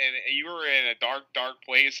fan and you were in a dark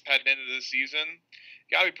place heading into this season, you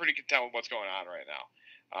got to be pretty content with what's going on right now.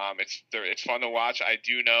 It's fun to watch. I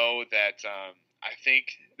do know that I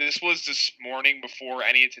think this was this morning before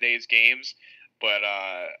any of today's games. But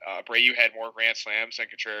Abreu had more grand slams than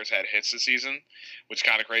Contreras had hits this season, which is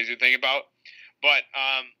kind of crazy to think about. But,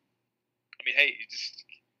 I mean, hey, you just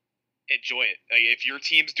enjoy it. Like, if your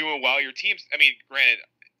team's doing well, I mean, granted,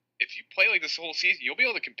 if you play like this whole season, you'll be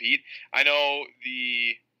able to compete. I know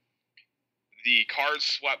the Cards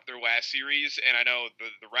swept their last series, and I know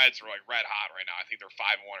the Reds are like red hot right now. I think they're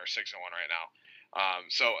 5-1 or 6-1 right now.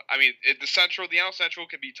 So, I mean, the NL Central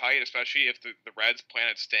can be tight, especially if the Reds plan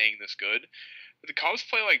on staying this good. If the Cubs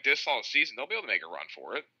play like this all season, they'll be able to make a run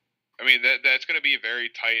for it. I mean, that's going to be a very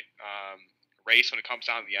tight race when it comes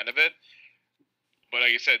down to the end of it. But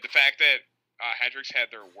like I said, the fact that Hendricks had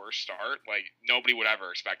their worst start, like nobody would ever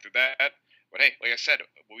expected that. But hey, like I said,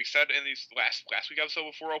 what we said in these last week episode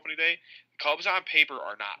before opening day, the Cubs on paper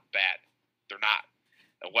are not bad. They're not.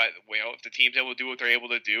 If the team's able to do what they're able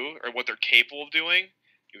to do or what they're capable of doing,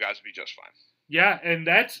 you guys will be just fine. Yeah, and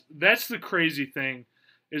that's the crazy thing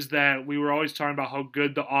is that we were always talking about how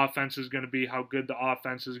good the offense is going to be,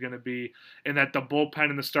 and that the bullpen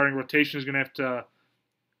and the starting rotation is going to have to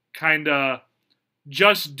kind of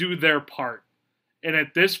just do their part. And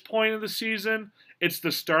at this point of the season, it's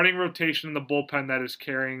the starting rotation and the bullpen that is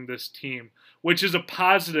carrying this team, which is a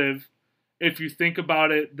positive if you think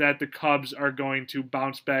about it, that the Cubs are going to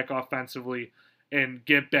bounce back offensively and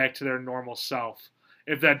get back to their normal self.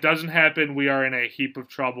 If that doesn't happen, we are in a heap of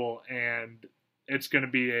trouble, and it's going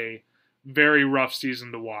to be a very rough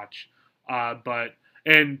season to watch.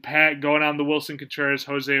 And Pat, going on the Wilson Contreras,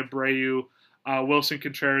 Jose Abreu, Wilson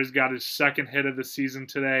Contreras got his second hit of the season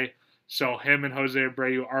today, so him and Jose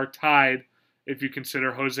Abreu are tied if you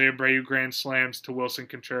consider Jose Abreu grand slams to Wilson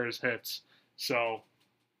Contreras hits. So,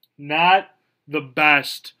 not the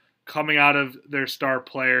best coming out of their star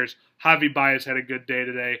players. Javi Baez had a good day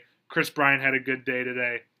today. Chris Bryant had a good day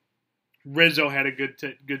today. Rizzo had a good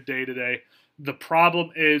day today. The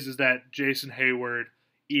problem is that Jason Hayward,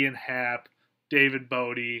 Ian Happ, David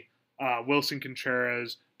Bodie, Wilson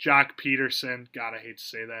Contreras, Jock Peterson, God, I hate to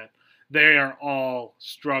say that, they are all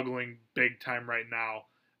struggling big time right now.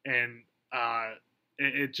 And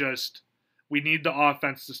we need the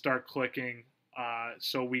offense to start clicking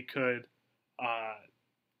so we could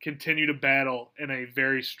continue to battle in a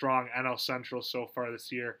very strong NL Central so far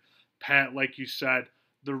this year. Pat, like you said,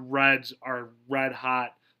 the Reds are red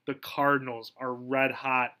hot. The Cardinals are red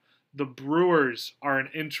hot. The Brewers are an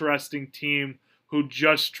interesting team who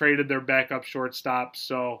just traded their backup shortstop,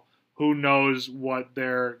 so who knows what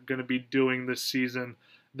they're going to be doing this season.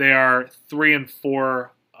 They are 3-4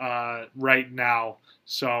 right now,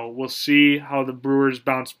 so we'll see how the Brewers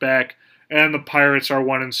bounce back. And the Pirates are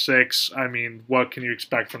 1-6. I mean, what can you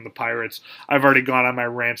expect from the Pirates? I've already gone on my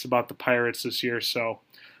rants about the Pirates this year, so.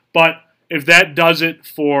 But if that does it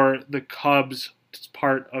for the Cubs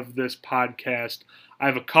part of this podcast, I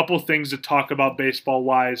have a couple things to talk about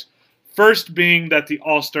baseball-wise. First being that the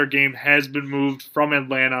All-Star Game has been moved from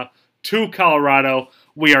Atlanta to Colorado.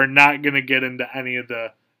 We are not going to get into any of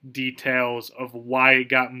the details of why it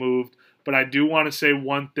got moved, but I do want to say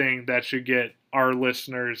one thing that should get our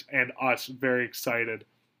listeners and us very excited.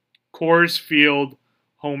 Coors Field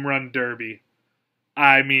Home Run Derby.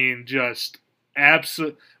 I mean, just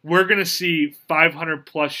absolute. We're going to see 500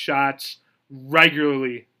 plus shots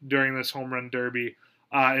regularly during this Home Run Derby.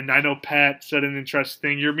 And I know Pat said an interesting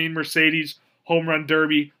thing. Yermin Mercedes home run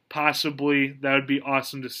derby, possibly. That would be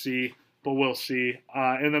awesome to see, but we'll see.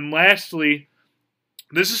 And then lastly,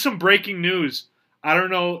 this is some breaking news. I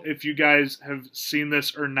don't know if you guys have seen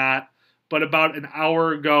this or not, but about an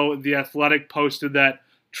hour ago, The Athletic posted that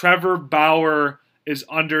Trevor Bauer is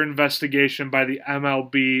under investigation by the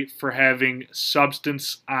MLB for having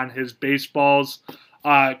substance on his baseballs.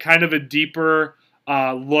 Kind of a deeper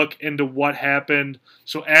look into what happened.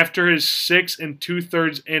 So after his 6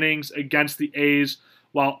 2/3 innings against the A's,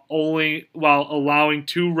 while allowing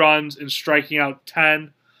 2 runs and striking out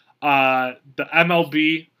 10, the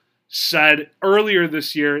MLB said earlier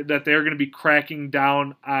this year that they're going to be cracking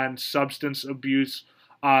down on substance abuse,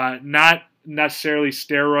 not necessarily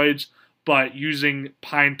steroids, but using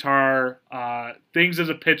pine tar, things as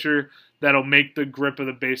a pitcher that'll make the grip of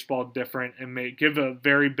the baseball different and give a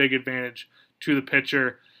very big advantage to the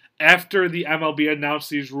pitcher. After the MLB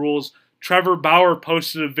announced these rules, Trevor Bauer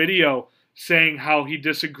posted a video saying how he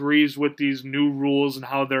disagrees with these new rules and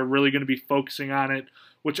how they're really going to be focusing on it,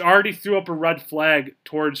 which already threw up a red flag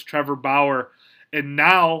towards Trevor Bauer. And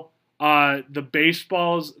now the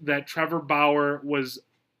baseballs that Trevor Bauer was...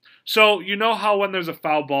 So you know how when there's a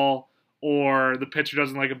foul ball or the pitcher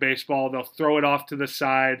doesn't like a baseball, they'll throw it off to the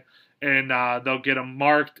side and they'll get them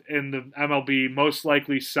marked, and the MLB most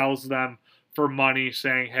likely sells them for money,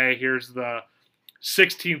 saying, hey, here's the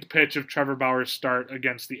 16th pitch of Trevor Bauer's start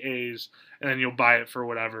against the A's, and then you'll buy it for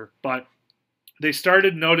whatever. But they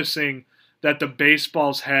started noticing that the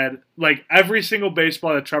baseballs had, like, every single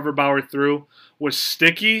baseball that Trevor Bauer threw was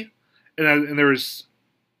sticky, and there was,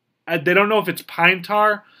 they don't know if it's pine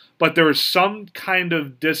tar, but there was some kind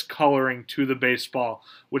of discoloring to the baseball,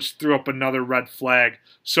 which threw up another red flag.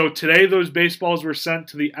 So today those baseballs were sent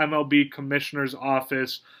to the MLB commissioner's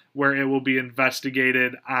office, where it will be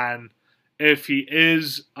investigated on if he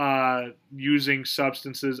is using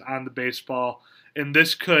substances on the baseball. And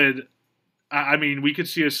this could, we could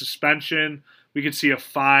see a suspension, we could see a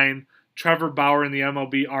fine. Trevor Bauer and the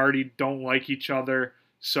MLB already don't like each other,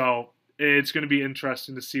 so it's going to be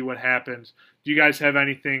interesting to see what happens. Do you guys have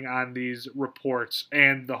anything on these reports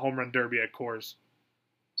and the home run derby at Coors?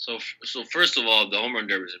 So first of all, the home run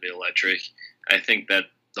derby is going to be electric. I think that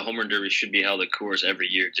the home run derby should be held at Coors every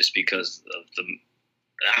year just because of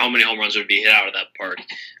how many home runs would be hit out of that park.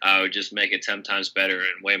 It would just make it 10 times better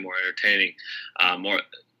and way more entertaining, more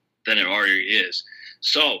than it already is.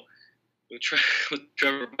 So with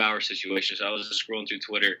Trevor Bauer's situation, so I was just scrolling through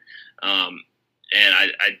Twitter, and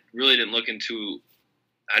I really didn't look into.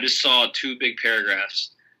 I just saw 2 big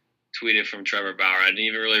paragraphs tweeted from Trevor Bauer. I didn't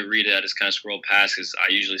even really read it. I just kind of scrolled past because I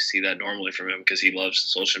usually see that normally from him because he loves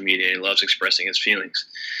social media and he loves expressing his feelings.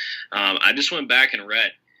 I just went back and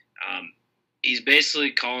read. He's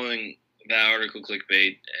basically calling that article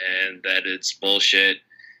clickbait and that it's bullshit.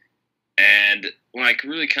 And when I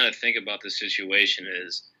really kind of think about the situation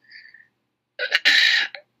is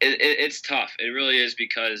it's tough. It really is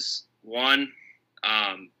because, one,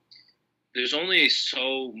 there's only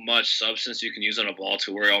so much substance you can use on a ball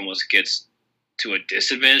to where it almost gets to a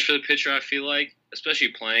disadvantage for the pitcher, I feel like, especially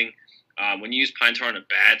playing. When you use pine tar on a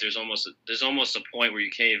bat, there's almost a point where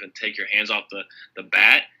you can't even take your hands off the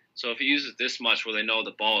bat. So if he uses this much where they know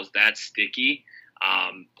the ball is that sticky,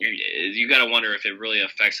 you got to wonder if it really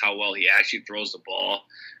affects how well he actually throws the ball.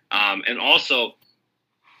 And also,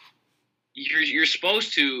 you're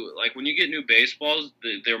supposed to, like, when you get new baseballs,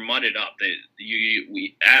 they're mudded up.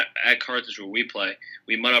 We at Carthage where we play,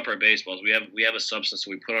 we mud up our baseballs. We have a substance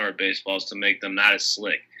we put on our baseballs to make them not as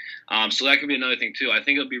slick. So that could be another thing too. I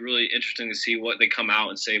think it'll be really interesting to see what they come out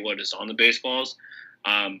and say what is on the baseballs.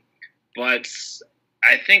 But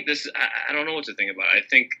I think I don't know what to think about it. I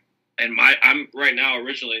think, I'm right now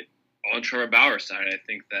originally on Trevor Bauer's side. I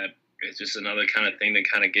think that it's just another kind of thing to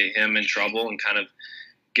kind of get him in trouble and kind of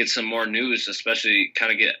get some more news, especially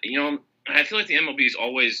kind of get, I feel like the MLB is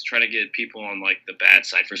always trying to get people on, like, the bad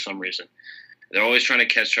side for some reason. They're always trying to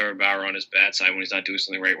catch Trevor Bauer on his bad side when he's not doing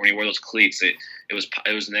something right. When he wore those cleats, it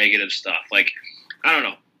was negative stuff. Like, I don't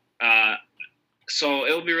know. So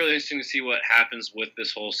it'll be really interesting to see what happens with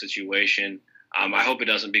this whole situation. I hope it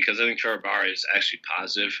doesn't, because I think Trevor Bauer is actually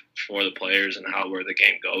positive for the players and where the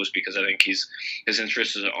game goes, because I think his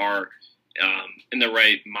interests are in the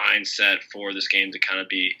right mindset for this game to kind of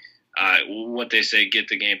be what they say, get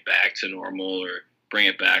the game back to normal or bring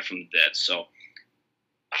it back from the dead. So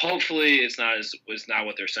hopefully it's not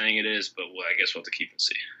what they're saying it is, but I guess we'll have to keep and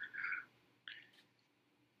see.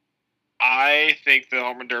 I think the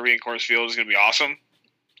home run derby in Coors Field is going to be awesome.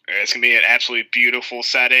 It's going to be an absolutely beautiful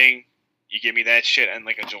setting. You give me that shit on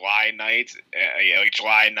like a July night, like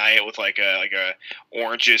July night with like a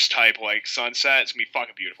oranges type like sunset. It's gonna be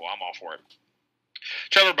fucking beautiful. I'm all for it.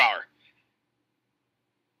 Trevor Bauer.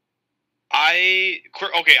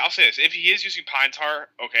 I'll say this. If he is using pine tar,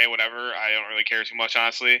 okay, whatever. I don't really care too much,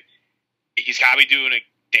 honestly. He's got to be doing a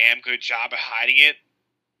damn good job of hiding it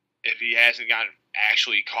if he hasn't gotten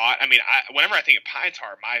actually caught. I mean, whenever I think of pine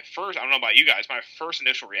tar, I don't know about you guys, my first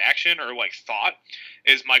initial reaction or like thought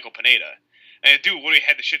is Michael Pineda. And the dude literally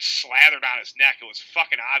had the shit slathered on his neck. It was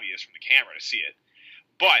fucking obvious from the camera to see it.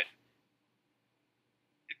 But,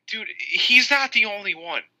 dude, he's not the only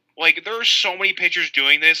one. Like, there are so many pitchers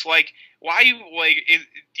doing this. Like, do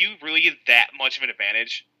you really get that much of an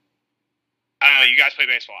advantage? I don't know. You guys play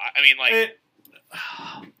baseball. I mean, like,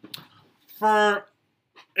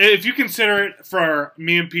 if you consider it for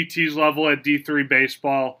me and PT's level at D3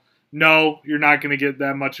 baseball, no, you're not going to get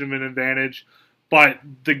that much of an advantage. But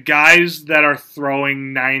the guys that are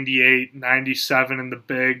throwing 98, 97 in the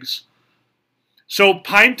bigs, so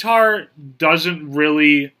pine tar doesn't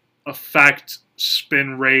really affect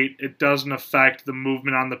spin rate. It doesn't affect the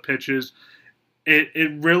movement on the pitches.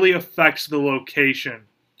 It really affects the location.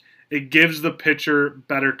 It gives the pitcher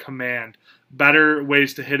better command, better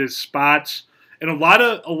ways to hit his spots. And a lot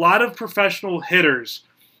of professional hitters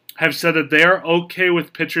have said that they are okay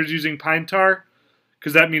with pitchers using pine tar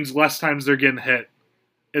because that means less times they're getting hit,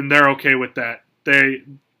 and they're okay with that. There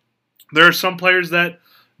are some players that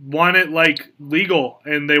want it like legal,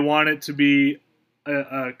 and they want it to be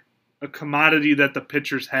a commodity that the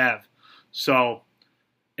pitchers have. So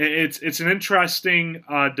it's an interesting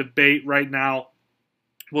debate right now.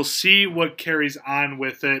 We'll see what carries on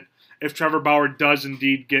with it if Trevor Bauer does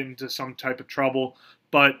indeed get into some type of trouble.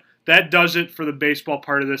 But that does it for the baseball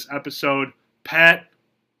part of this episode. Pat,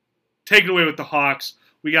 take it away with the Hawks.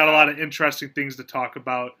 We got a lot of interesting things to talk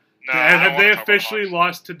about. No, have they officially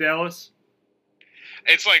lost to Dallas?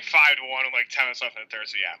 It's like 5-1 with like 10 minutes left in the third,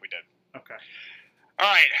 so yeah, we did. Okay. All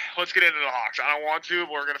right, let's get into the Hawks. I don't want to,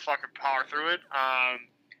 but we're going to fucking power through it.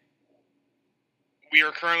 We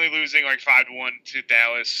are currently losing like 5-1 to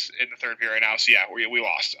Dallas in the third period right now. So yeah, we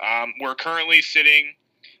lost. We're currently sitting.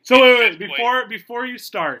 So wait, before you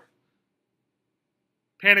start,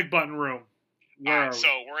 panic button room. Where are we? So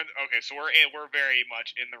we're very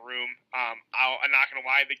much in the room. I'm not gonna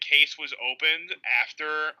lie, the case was opened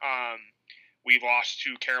after we lost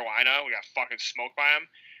to Carolina. We got fucking smoked by them,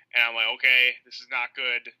 and I'm like, okay, this is not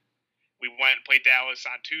good. We went and played Dallas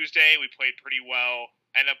on Tuesday. We played pretty well.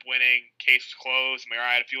 Ended up winning. Case was closed. I'm like,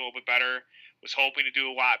 all right, I feel a little bit better. Was hoping to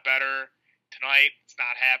do a lot better tonight. It's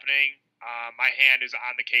not happening. My hand is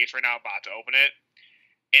on the case right now, about to open it.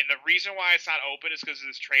 And the reason why it's not open is because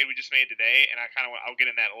of this trade we just made today. And I'll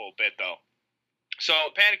get in that in a little bit though. So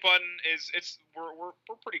panic button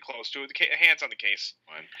we're pretty close to it. The hand's on the case.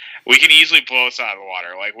 We can easily blow us out of the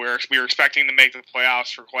water. Like we were expecting to make the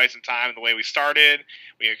playoffs for quite some time. The way we started,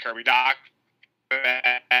 we had Kirby Doc.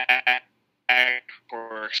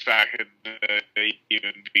 We're expected to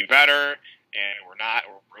even be better, and we're not.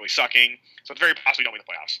 We're really sucking. So it's very possible we don't make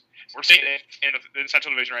the playoffs. We're sitting in the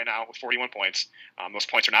Central Division right now with 41 points. Those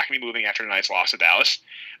points are not going to be moving after tonight's loss to Dallas.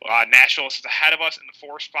 Nashville is ahead of us in the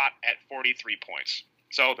 4th spot at 43 points.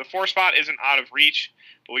 So the 4th spot isn't out of reach,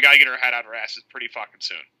 but we got to get our head out of our asses pretty fucking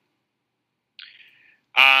soon.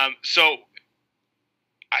 So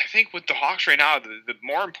I think with the Hawks right now, the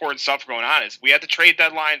more important stuff going on is we have the trade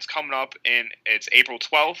deadlines coming up, and it's April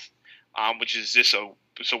 12th, which is this. So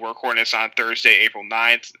we're recording this on Thursday, April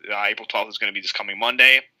 9th. April 12th is going to be this coming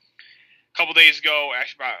Monday. A couple days ago,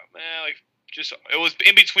 actually, it was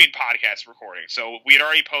in between podcast recording. So we had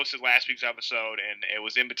already posted last week's episode, and it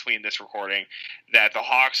was in between this recording that the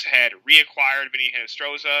Hawks had reacquired Vinny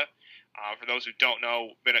Hinostroza. For those who don't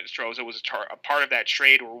know, Hinostroza was a part of that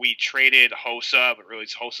trade where we traded Hossa, but really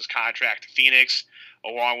it's Hossa's contract to Phoenix,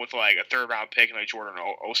 along with like a 3rd-round pick and like Jordan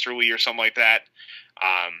Osterley or something like that.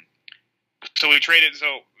 So we traded.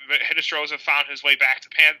 So Hinostroza found his way back to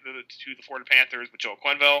the Florida Panthers with Joe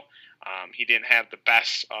Quenneville. He didn't have the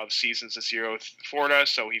best of seasons this year with Florida,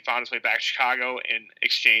 so he found his way back to Chicago in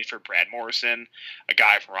exchange for Brad Morrison, a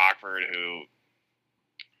guy from Rockford who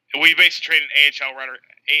we basically traded an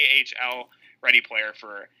AHL ready player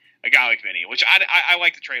for a guy like Vinny, which I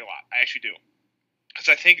like the trade a lot. I actually do. Because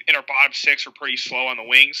I think in our bottom 6 we're pretty slow on the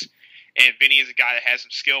wings, and Vinny is a guy that has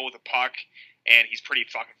some skill with the puck, and he's pretty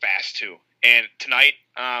fucking fast too. And tonight,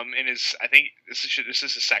 I think this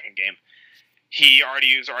is his 2nd game. He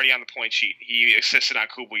was already on the point sheet. He assisted on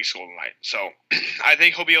Kublik's goal tonight. So I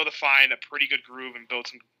think he'll be able to find a pretty good groove and build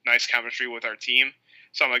some nice chemistry with our team.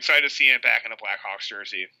 So I'm excited to see him back in a Blackhawks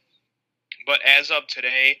jersey. But as of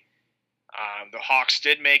today, The Hawks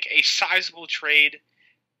did make a sizable trade,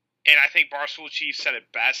 and I think Barstool Chief said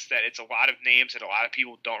it best that it's a lot of names that a lot of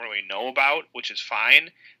people don't really know about, which is fine,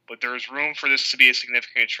 but there's room for this to be a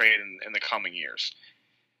significant trade in the coming years.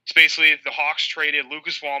 So basically, the Hawks traded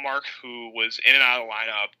Lucas Wallmark, who was in and out of the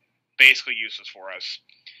lineup, basically useless for us,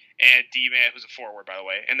 and D-Man, who's a forward, by the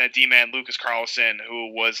way, and that D-Man, Lucas Carlson,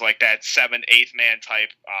 who was like that 7th, 8th man type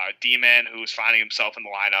D-Man who was finding himself in the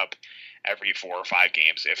lineup every 4 or 5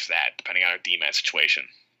 games, if that, depending on our D-Man situation.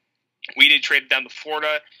 We did trade them to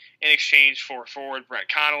Florida in exchange for forward Brett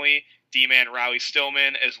Connolly, D-Man Riley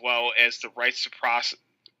Stillman, as well as the rights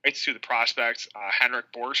to the prospect Henrik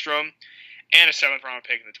Borgstrom, and a 7th round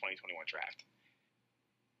pick in the 2021 draft.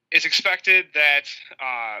 It's expected that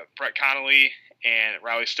Brett Connolly and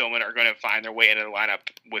Riley Stillman are going to find their way into the lineup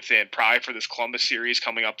within probably for this Columbus series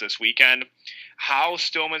coming up this weekend. How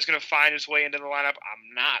Stillman's going to find his way into the lineup,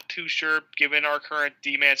 I'm not too sure given our current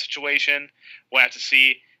D-man situation. We'll have to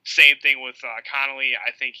see. Same thing with Connolly.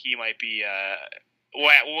 I think he might be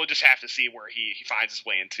we'll just have to see where he finds his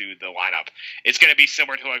way into the lineup. It's going to be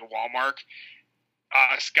similar to like Wallmark.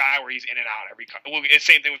 A guy where he's in and out every. Well, it's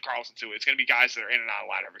the same thing with Carlson too. It's going to be guys that are in and out of the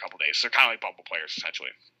line every couple of days. So they're kind of like bubble players essentially.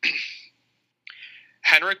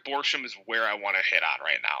 Henrik Borgstrom is where I want to hit on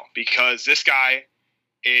right now because this guy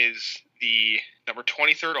is the number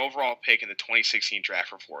 23rd overall pick in the 2016 draft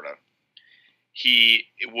for Florida. He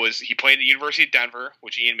played at the University of Denver,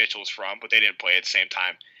 which Ian Mitchell is from, but they didn't play at the same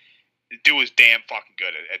time. The dude was damn fucking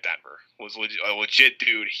good at Denver. Was a legit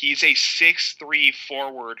dude. He's a 6'3"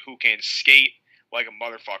 forward who can skate like a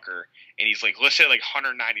motherfucker, and he's like listed at like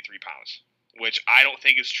 193 pounds, which I don't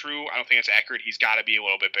think is true. I don't think it's accurate. He's got to be a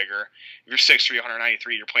little bit bigger. If you're 6'3",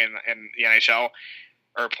 193, you're playing in the NHL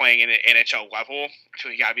or playing in an NHL level, I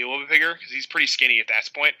feel you got to be a little bit bigger because he's pretty skinny at that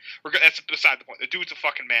point. That's beside the point. The dude's a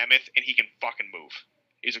fucking mammoth, and he can fucking move.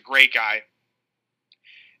 He's a great guy.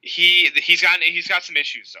 He's got some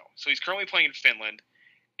issues though. So he's currently playing in Finland,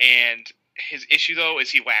 and his issue though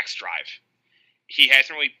is he lacks drive. He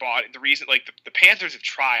hasn't really bought the reason. Like the Panthers have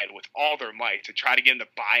tried with all their might to try to get him to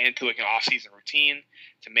buy into like an off-season routine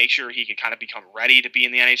to make sure he can kind of become ready to be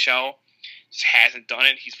in the NHL. Just hasn't done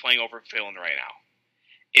it. He's playing over in Finland right now.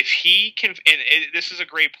 If he can, and this is a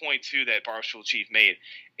great point too that Barstool Chief made,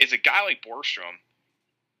 is a guy like Borgstrom,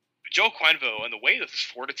 Joe Quenneville, and the way that this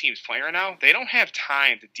Florida team's playing right now, they don't have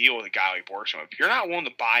time to deal with a guy like Borgstrom. If you're not willing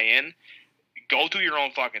to buy in, go do your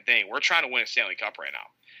own fucking thing. We're trying to win a Stanley Cup right now.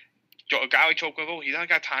 A guy like Joe Quenneville, he doesn't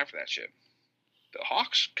got time for that shit. The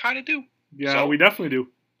Hawks kind of do. Yeah, so, we definitely do.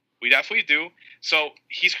 We definitely do. So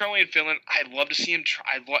he's currently in Finland. I'd love to see him try.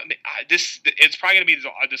 It's probably going to be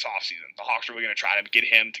this offseason. The Hawks are really going to try to get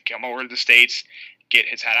him to come over to the States, get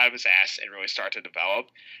his head out of his ass, and really start to develop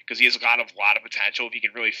because he has a lot of potential if he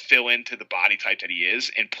can really fill into the body type that he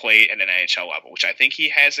is and play at an NHL level, which I think he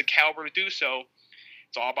has the caliber to do so.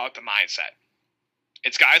 It's all about the mindset.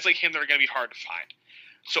 It's guys like him that are going to be hard to find.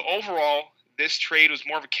 So overall, this trade was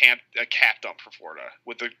more of a cap dump for Florida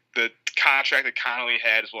with the contract that Connolly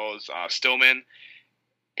had as well as Stillman.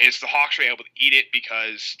 Is the Hawks were able to eat it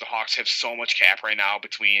because the Hawks have so much cap right now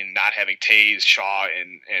between not having Taves, Shaw,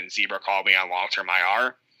 and Zebra being on long-term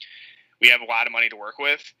IR. We have a lot of money to work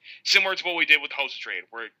with. Similar to what we did with the Hossa trade,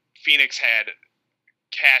 where Phoenix had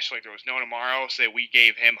cash like there was no tomorrow, so we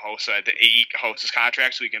gave him Hossa to eat Hossa's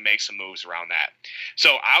contract so we can make some moves around that.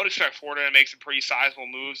 So I would expect Florida to make some pretty sizable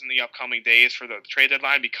moves in the upcoming days for the trade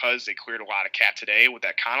deadline because they cleared a lot of cap today with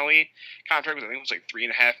that Connolly contract. I think it was like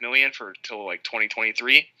 $3.5 million for till like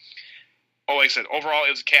 2023. Oh, like I said, overall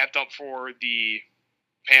it was a cap dump for the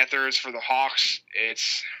Panthers. For the Hawks,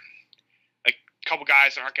 it's a couple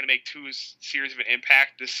guys that aren't going to make too serious of an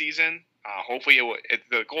impact this season. Hopefully,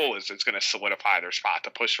 the goal is it's going to solidify their spot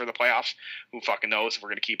to push for the playoffs. Who fucking knows if we're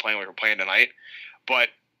going to keep playing like we're playing tonight. But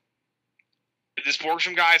this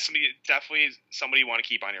Borgstrom guy is definitely somebody you want to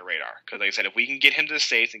keep on your radar. Because like I said, if we can get him to the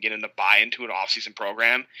States and get him to buy into an off-season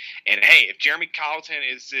program, and hey, if Jeremy Colleton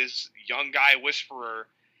is this young guy whisperer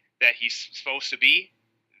that he's supposed to be,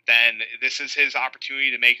 then this is his opportunity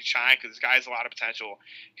to make it shine because this guy has a lot of potential.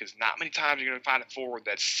 Because not many times you're going to find a forward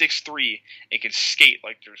that's 6'3" and can skate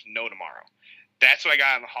like there's no tomorrow. That's what I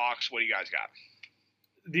got on the Hawks. What do you guys got?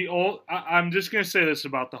 I'm just going to say this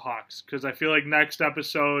about the Hawks because I feel like next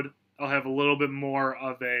episode I'll have a little bit more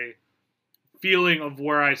of a feeling of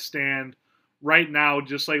where I stand. Right now,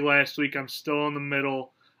 just like last week, I'm still in the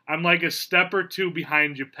middle. I'm like a step or two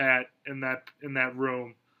behind you, Pat, in that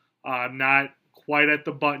room. I'm not quite at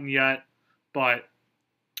the button yet, but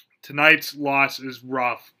tonight's loss is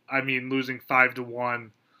rough. I mean, losing 5-1.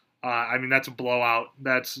 I mean, that's a blowout.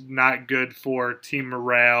 That's not good for team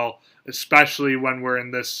morale, especially when we're in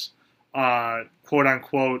this quote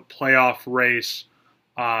unquote playoff race.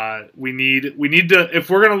 We need to, if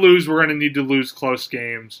we're gonna lose, we're gonna need to lose close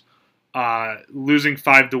games. Losing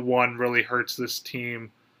 5-1 really hurts this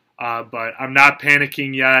team. But I'm not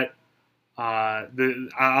panicking yet.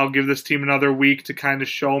 I'll give this team another week to kind of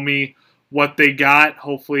show me what they got.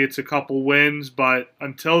 Hopefully it's a couple wins, but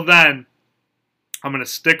until then, I'm going to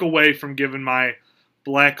stick away from giving my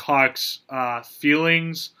Blackhawks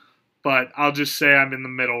feelings, but I'll just say I'm in the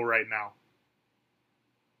middle right now.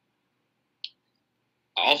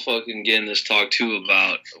 I'll fucking get in this talk, too,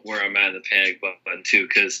 about where I'm at in the panic button, too,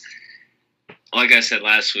 because like I said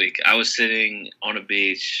last week, I was sitting on a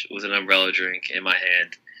beach with an umbrella drink in my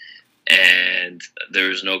hand, and there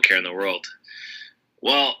was no care in the world.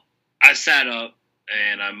 Well, I sat up,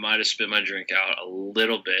 and I might have spit my drink out a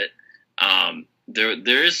little bit.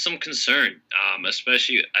 There is some concern,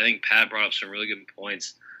 especially I think Pat brought up some really good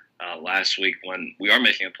points last week when we are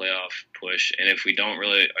making a playoff push, and if we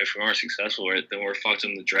aren't successful with it, then we're fucked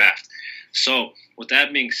in the draft. So, with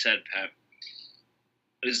that being said, Pat,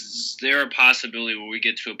 is there a possibility where we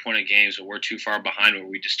get to a point in games where we're too far behind where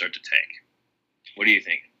we just start to tank? What do you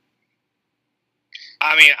think?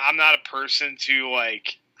 I mean, I'm not a person to, I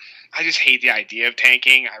just hate the idea of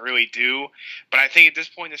tanking. I really do. But I think at this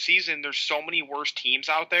point in the season, there's so many worse teams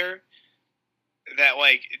out there that,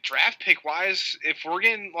 draft pick wise, if we're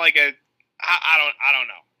getting I don't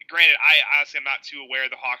know. Granted, I honestly am not too aware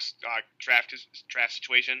of the Hawks draft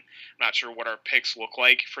situation. I'm not sure what our picks look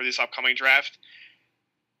like for this upcoming draft.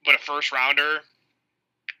 But a first rounder,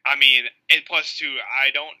 I mean, and plus too,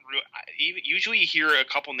 usually you hear a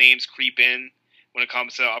couple names creep in when it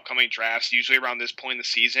comes to upcoming drafts, usually around this point in the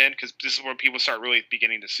season, because this is where people start really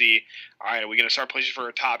beginning to see, all right, are we going to start pushing for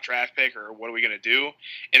a top draft pick, or what are we going to do?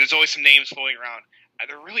 And there's always some names floating around.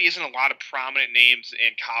 There really isn't a lot of prominent names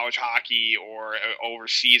in college hockey or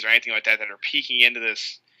overseas or anything like that that are peeking into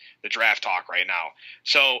the draft talk right now.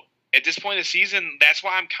 So at this point in the season, that's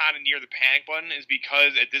why I'm kind of near the panic button, is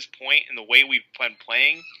because at this point in the way we've been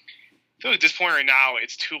playing, I feel like at this point right now,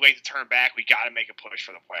 it's too late to turn back. We got to make a push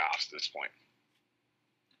for the playoffs at this point.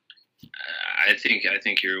 I think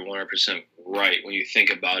you're 100% right when you think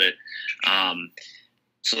about it.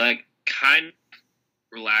 So that kind of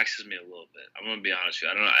relaxes me a little bit. I'm going to be honest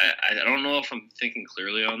with you. I don't know if I'm thinking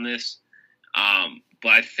clearly on this,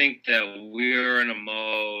 but I think that we're in a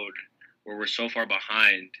mode where we're so far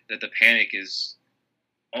behind that the panic is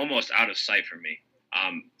almost out of sight for me.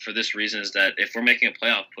 For this reason is that if we're making a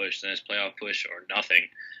playoff push, then it's playoff push or nothing.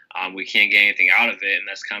 We can't get anything out of it, and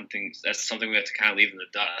that's something we have to kind of leave in the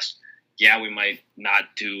dust. Yeah, we might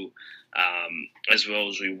not do as well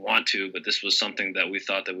as we want to, but this was something that we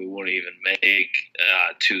thought that we wouldn't even make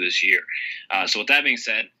to this year. So with that being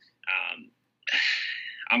said,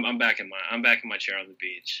 I'm back in my chair on the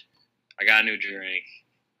beach. I got a new drink,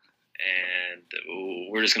 and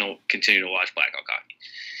we're just gonna continue to watch Blackhawk hockey.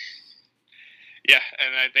 Yeah,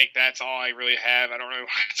 and I think that's all I really have. I don't really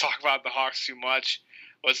want to talk about the Hawks too much.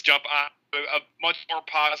 Let's jump on a much more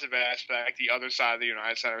positive aspect, the other side of the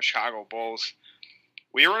United Center, Chicago Bulls.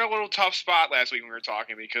 We were in a little tough spot last week when we were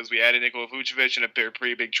talking because we added Nikola Vucevic in a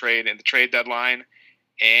pretty big trade in the trade deadline,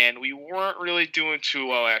 and we weren't really doing too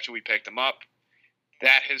well after we picked him up.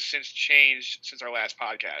 That has since changed since our last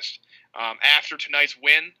podcast. After tonight's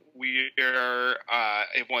win, we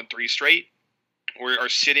have won 3 straight. We are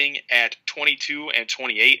sitting at 22 and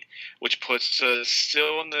 28, which puts us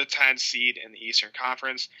still in the 10th seed in the Eastern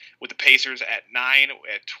Conference, with the Pacers at 9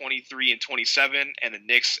 at 23 and 27, and the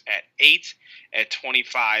Knicks at 8 at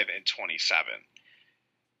 25 and 27.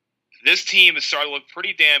 This team has started to look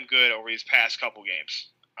pretty damn good over these past couple games.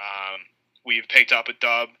 We've picked up a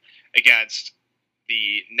dub against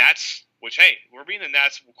the Nets, which, hey, we're beating the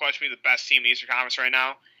Nets, questionably the best team in the Eastern Conference right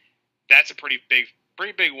now. That's a pretty big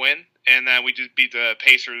win. And then we just beat the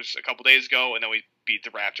Pacers a couple days ago, and then we beat the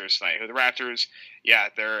Raptors tonight. The Raptors, yeah,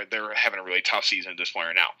 they're having a really tough season at this point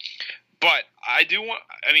right now. But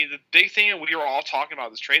the big thing we were all talking about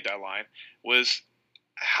this trade deadline was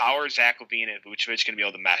how are Zach LaVine and Vucevic going to be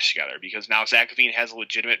able to mesh together? Because now Zach LaVine has a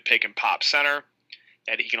legitimate pick and pop center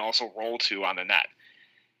that he can also roll to on the net.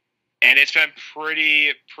 And it's been pretty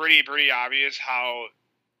obvious how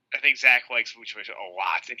I think Zach likes Vucevic a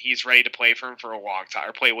lot, and he's ready to play for him for a long time,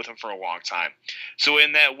 or play with him for a long time. So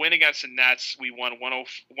in that win against the Nets, we won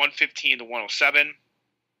 115 to 107.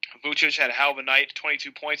 Vucevic had a hell of a night,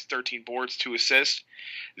 22 points, 13 boards, 2 assists.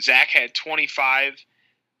 Zach had 25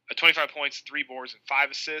 points, 3 boards, and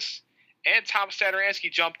 5 assists. And Tom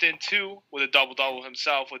Stadaransky jumped in too with a double-double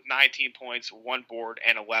himself with 19 points, 1 board,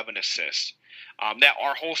 and 11 assists. That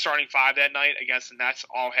our whole starting 5 that night against the Nets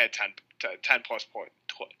all had 10 plus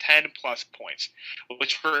points,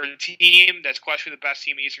 which for a team that's questionably the best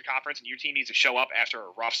team in the Eastern Conference and your team needs to show up after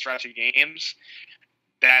a rough stretch of games,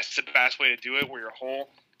 that's the best way to do it, where your whole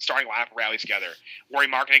starting lineup rallies together. Lauri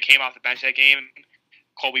Markkanen came off the bench that game.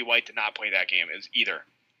 Colby White did not play that game either.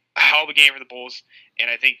 A hell of a game for the Bulls,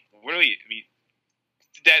 and I think really,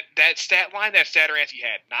 that stat line that Stadaransky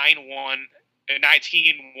had, 9-1,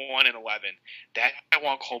 19-1, and 11, that I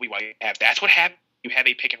want Colby White to have. That's what happened. You have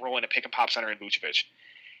a pick and roll and a pick and pop center in Vucevic.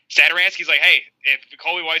 Stadaransky's like, hey, if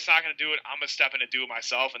Colby White's not going to do it, I'm going to step in and do it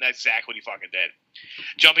myself, and that's exactly what he fucking did.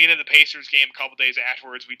 Jumping into the Pacers game a couple days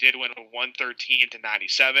afterwards, we did win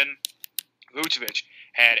 113-97. Vucevic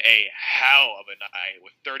had a hell of a night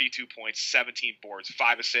with 32 points, 17 boards,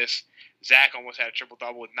 5 assists. Zach almost had a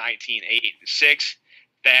triple-double with 19, 8, and 6.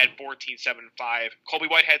 Thad, 14, 7, and 5. Colby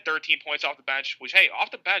White had 13 points off the bench, which, hey,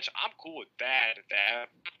 off the bench, I'm cool with that at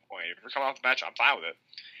that point. If you're coming off the bench, I'm fine with it.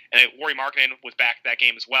 And then Lauri Markkanen was back that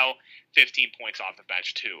game as well, 15 points off the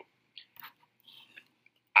bench, too.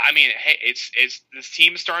 I mean, hey, it's this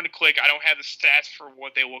team is starting to click. I don't have the stats for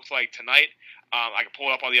what they looked like tonight. I can pull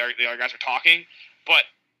it up while the other guys are talking. But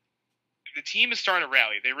the team is starting to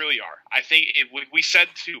rally. They really are. I think we said,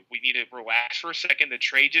 too, we need to relax for a second. The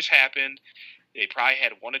trade just happened. They probably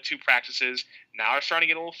had 1 or 2 practices. Now they're starting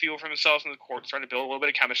to get a little feel for themselves in the court, starting to build a little bit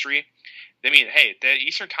of chemistry. I mean, hey, the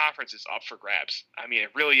Eastern Conference is up for grabs. I mean,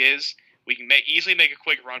 it really is. We can easily make a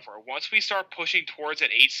quick run for it. Once we start pushing towards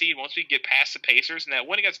that 8 seed, once we get past the Pacers, and that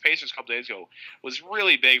win against the Pacers a couple days ago was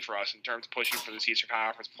really big for us in terms of pushing for this Eastern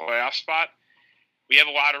Conference playoff spot. We have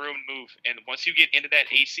a lot of room to move. And once you get into that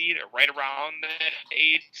 8 seed, or right around that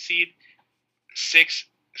 8 seed, 6,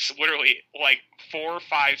 literally like 4,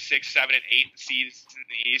 5, 6, 7, and 8 seeds in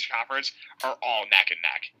the Eastern Conference are all neck and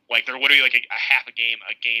neck. Like they're literally like a half a game,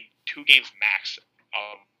 2 games max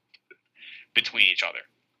between each other.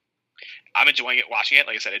 I'm enjoying it, watching it.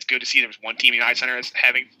 Like I said, it's good to see there's one team in United Center that's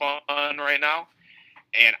having fun right now.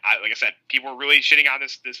 And like I said, people are really shitting on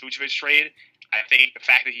this Vucevic trade. I think the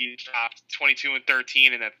fact that he dropped 22 and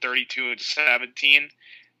 13 and then 32 and 17,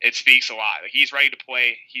 it speaks a lot. Like he's ready to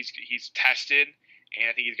play. He's tested. And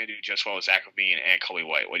I think he's going to do just well with Zach LaVine and Colby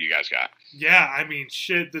White. What do you guys got? Yeah, I mean,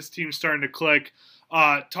 shit, this team's starting to click.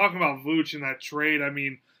 Talking about Vooch and that trade, I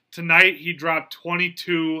mean, tonight he dropped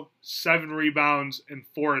 22, 7 rebounds, and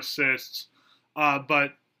 4 assists.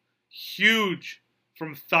 But huge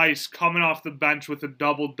from Theis coming off the bench with a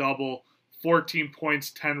double-double, 14 points,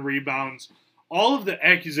 10 rebounds. All of the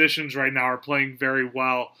acquisitions right now are playing very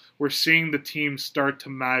well. We're seeing the team start to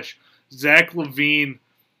mesh. Zach LaVine,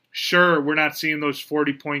 sure, we're not seeing those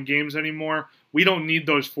 40-point games anymore. We don't need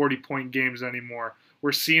those 40-point games anymore.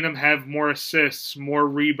 We're seeing him have more assists, more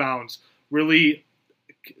rebounds, really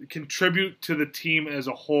contribute to the team as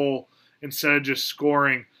a whole instead of just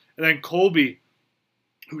scoring. And then Colby,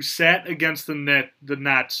 who sat against the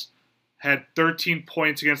Nets, had 13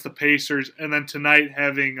 points against the Pacers, and then tonight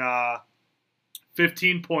having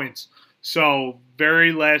 15 points. So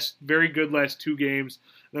very good last 2 games.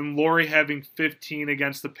 Then Lauri having 15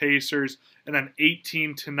 against the Pacers, and then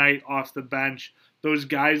 18 tonight off the bench. Those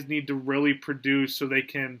guys need to really produce so they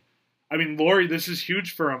can. I mean, Lauri, this is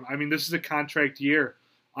huge for him. I mean, this is a contract year.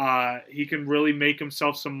 He can really make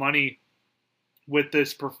himself some money with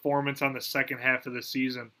this performance on the second half of the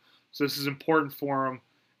season. So this is important for him.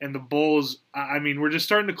 And the Bulls, I mean, we're just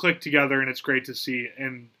starting to click together, and it's great to see.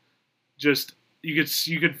 And just you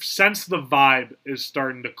could sense the vibe is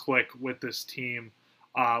starting to click with this team.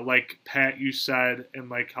 Like Pat, you said, and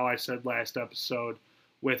like how I said last episode,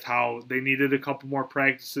 with how they needed a couple more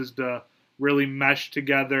practices to really mesh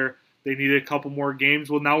together. They needed a couple more games.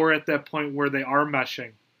 Well, now we're at that point where they are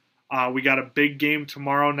meshing. We got a big game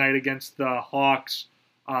tomorrow night against the Hawks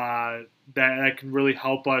that can really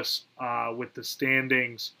help us with the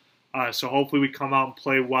standings. So hopefully we come out and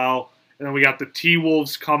play well. And then we got the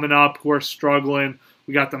T-Wolves coming up who are struggling.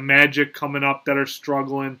 We got the Magic coming up that are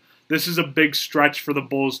struggling. This is a big stretch for the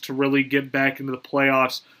Bulls to really get back into the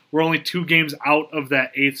playoffs. We're only 2 games out of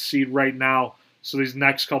that 8th seed right now. So these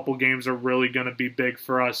next couple games are really going to be big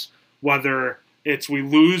for us. Whether it's we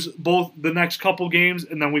lose both the next couple games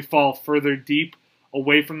and then we fall further deep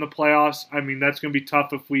away from the playoffs. I mean, that's going to be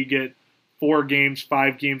tough if we get 4 games,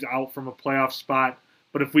 5 games out from a playoff spot.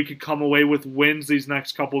 But if we could come away with wins these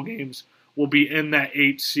next couple games, we'll be in that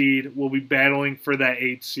 8th seed. We'll be battling for that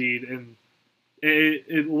 8th seed. And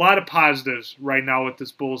a lot of positives right now with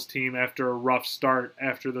this Bulls team after a rough start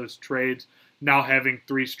after those trades. Now having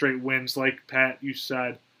 3 straight wins, like Pat, you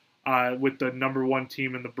said. with the number one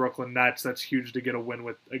team in the Brooklyn Nets. That's huge to get a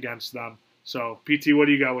win against them. So, PT, what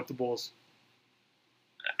do you got with the Bulls?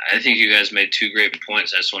 I think you guys made two great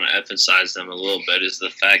points. I just want to emphasize them a little bit, is the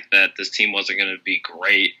fact that this team wasn't going to be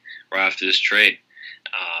great right after this trade.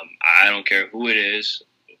 I don't care who it is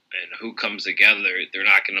and who comes together. They're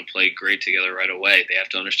not going to play great together right away. They have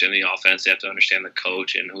to understand the offense. They have to understand the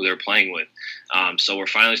coach and who they're playing with. So we're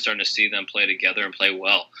finally starting to see them play together and play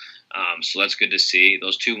well. So that's good to see.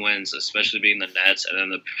 Those two wins, especially being the Nets and then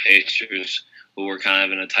the Pacers, who we're kind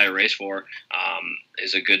of in a tight race for,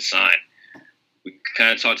 is a good sign. We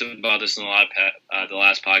kind of talked about this in the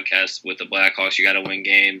last podcast with the Blackhawks. You got to win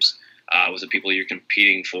games with the people you're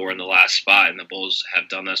competing for in the last spot, and the Bulls have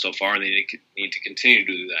done that so far, and they need to continue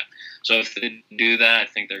to do that. So if they do that, I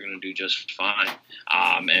think they're going to do just fine.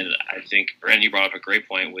 And I think, Brandon, you brought up a great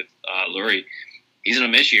point with Lurie. He's in a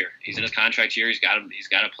miss year. He's in his contract year. He's got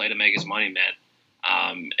to play to make his money,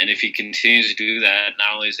 man. And if he continues to do that,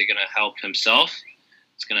 not only is it going to help himself,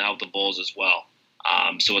 it's going to help the Bulls as well.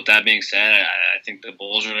 So with that being said, I think the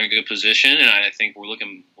Bulls are in a good position, and I think we're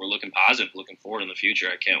looking positive, looking forward in the future.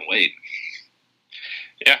 I can't wait.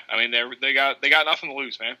 Yeah, I mean they got nothing to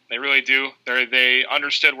lose, man. They really do. They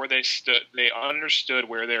understood where they stood. They understood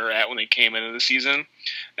where they were at when they came into the season.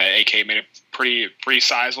 AK made a pretty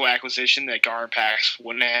sizable acquisition that Gar and Pax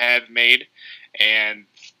wouldn't have made, and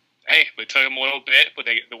hey, it took them a little bit, but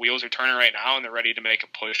the wheels are turning right now, and they're ready to make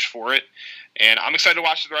a push for it. And I'm excited to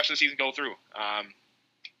watch the rest of the season go through.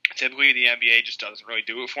 Typically, the NBA just doesn't really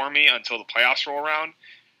do it for me until the playoffs roll around.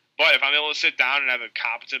 But if I'm able to sit down and have a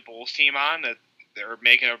competent Bulls team on that they're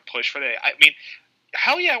making a push for that, I mean,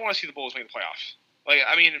 hell yeah, I want to see the Bulls make the playoffs. Like,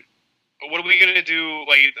 I mean, what are we going to do?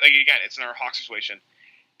 Like again, it's in our Hawks situation.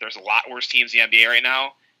 There's a lot worse teams in the NBA right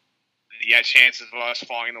now. The chances of us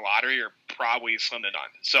falling in the lottery are probably slim to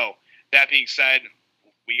none. So, that being said,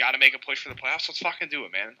 we got to make a push for the playoffs. Let's fucking do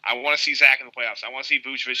it, man. I want to see Zach in the playoffs. I want to see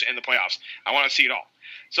Vucevic in the playoffs. I want to see it all.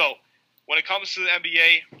 So, when it comes to the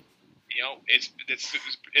NBA, you know, it's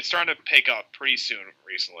starting to pick up pretty soon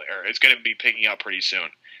recently, or it's going to be picking up pretty soon.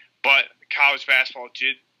 But college basketball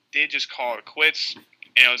did just call it quits,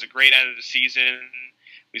 and it was a great end of the season.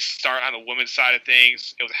 We start on the women's side of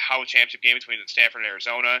things. It was a hell of a championship game between Stanford and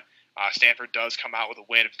Arizona. Stanford does come out with a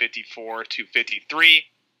win, 54-53.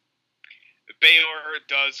 Baylor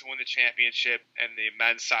does win the championship, and the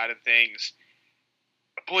men's side of things.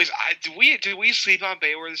 Boys, do we sleep on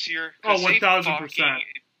Baylor this year? Oh, 1,000%.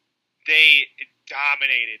 They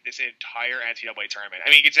dominated this entire NCAA tournament. I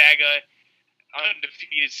mean, Gonzaga,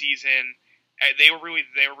 undefeated season. They were really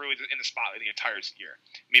in the spotlight the entire year.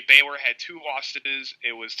 I mean, Baylor had two losses.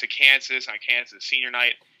 It was to Kansas on Kansas senior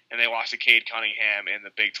night, and they lost to Cade Cunningham in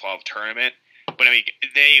the Big 12 tournament. But, I mean,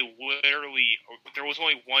 there was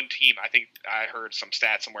only one team, I think I heard some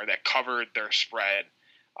stats somewhere, that covered their spread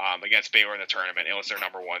against Baylor in the tournament. It was their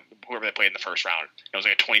number one, whoever they played in the first round. It was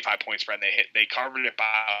like a 25-point spread, and they covered it by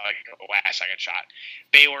like a last-second shot.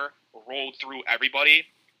 Baylor rolled through everybody.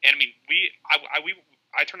 And, I mean,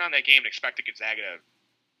 I turned on that game and expected Gonzaga to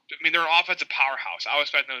 – I mean, they're an offensive powerhouse. I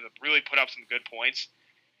was expecting them to really put up some good points.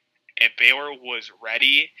 And Baylor was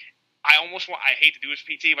ready. I hate to do this,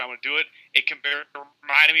 PT, but I want to do it. It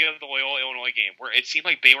reminded me of the Loyola Illinois game where it seemed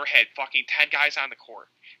like Baylor had fucking 10 guys on the court.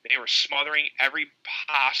 They were smothering every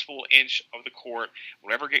possible inch of the court.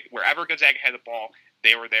 Wherever Gonzaga had the ball,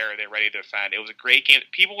 they were there. They were ready to defend. It was a great game.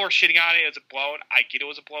 People were shitting on it as a blowout. I get it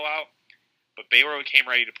was a blowout. But Baylor came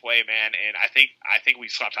ready to play, man, and I think we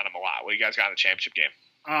slept on them a lot. What do you guys got in the championship game?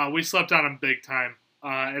 We slept on them big time.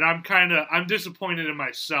 And I'm disappointed in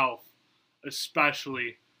myself,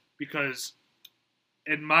 especially because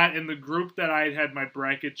in the group that I had my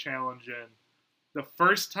bracket challenge in, the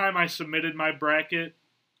first time I submitted my bracket,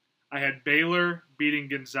 I had Baylor beating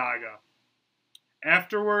Gonzaga.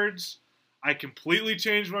 Afterwards, I completely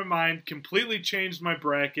changed my mind, completely changed my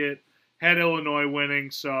bracket, had Illinois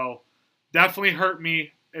winning, so definitely hurt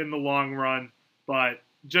me in the long run, but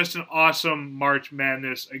just an awesome March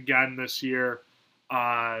Madness again this year.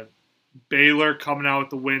 Baylor coming out with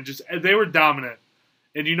the win. They were dominant.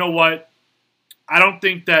 And you know what? I don't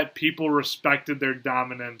think that people respected their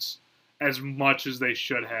dominance as much as they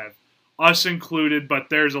should have. Us included, but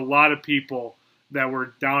there's a lot of people that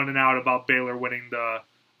were down and out about Baylor winning the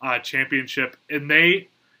championship. And they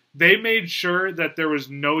made sure that there was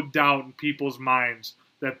no doubt in people's minds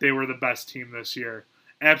that they were the best team this year.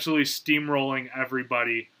 Absolutely steamrolling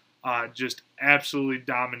everybody. Just absolutely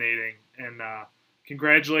dominating. And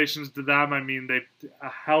congratulations to them. I mean, they a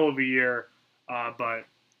hell of a year. But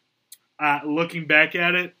looking back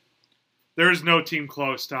at it, there is no team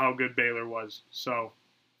close to how good Baylor was. So,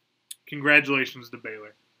 congratulations to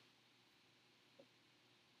Baylor.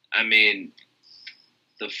 I mean,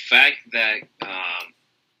 the fact that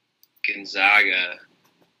Gonzaga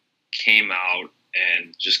came out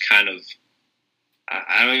and just kind of,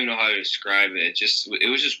 I don't even know how to describe it. It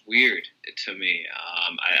was just weird to me.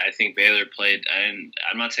 I think Baylor played, and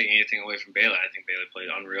I'm not taking anything away from Baylor. I think Baylor played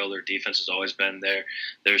unreal. Their defense has always been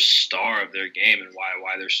their star of their game and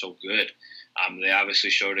why they're so good. They obviously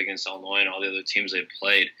showed it against Illinois and all the other teams they've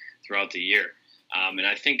played throughout the year. And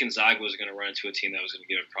I think Gonzaga was going to run into a team that was going to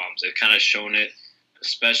give them problems. They've kind of shown it,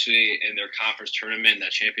 especially in their conference tournament,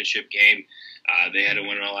 that championship game. They had to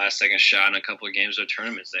win in the last-second shot in a couple of games or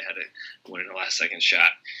tournaments. They had to win in the last-second shot.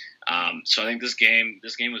 So I think this game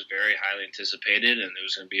was very highly anticipated, and it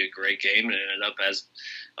was going to be a great game, and it ended up as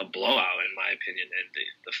a blowout, in my opinion. And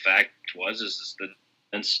the fact is the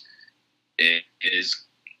defense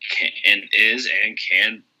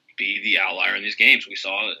can be the outlier in these games. We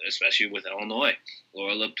saw, especially with Illinois,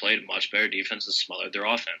 Loyola played much better defense and smothered their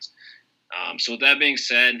offense. So with that being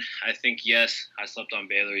said, I think, yes, I slept on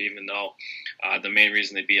Baylor, even though the main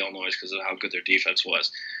reason they beat Illinois is because of how good their defense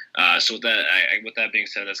was. So with that being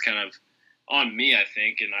said, that's kind of on me, I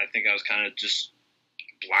think, and I think I was kind of just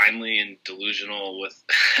blindly and delusional with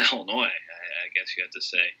Illinois, I guess you have to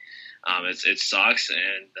say. It sucks,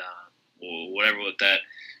 and whatever with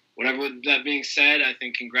that being said, I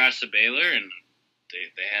think congrats to Baylor, and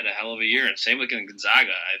they had a hell of a year. And same with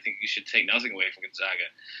Gonzaga. I think you should take nothing away from Gonzaga.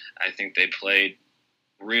 I think they played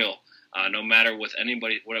real, no matter what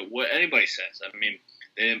anybody says. I mean,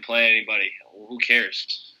 they didn't play anybody. Who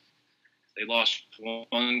cares? They lost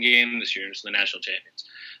one game this year, it's the national champions.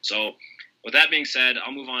 So with that being said,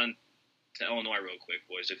 I'll move on to Illinois real quick,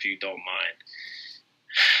 boys, if you don't mind.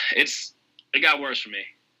 It got worse for me.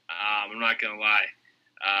 I'm not going to lie.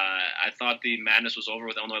 I thought the madness was over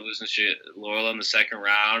with Illinois losing to Loyola in the second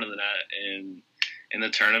round in the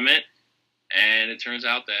tournament. And it turns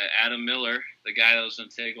out that Adam Miller, the guy that was going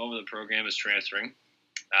to take over the program, is transferring.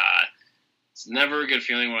 It's never a good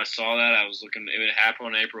feeling when I saw that. I was looking, it happened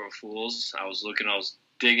on April Fool's. I was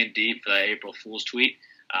digging deep for that April Fool's tweet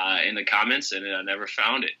in the comments, and I never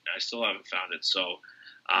found it. I still haven't found it. So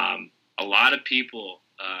a lot of people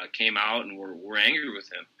came out and were angry with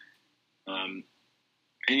him.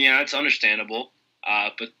 And yeah, it's understandable,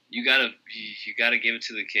 but you gotta give it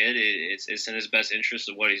to the kid. It's in his best interest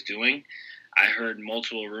of what he's doing. I heard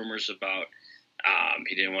multiple rumors about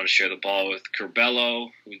he didn't want to share the ball with Curbelo,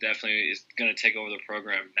 who definitely is going to take over the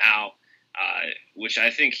program now, which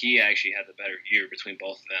I think he actually had the better year between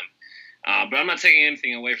both of them. But I'm not taking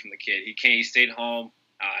anything away from the kid. He stayed home.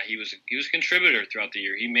 He was a contributor throughout the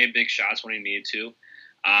year. He made big shots when he needed to.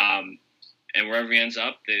 And wherever he ends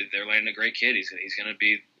up, they're landing a great kid. He's going to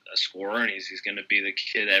be a scorer, and he's going to be the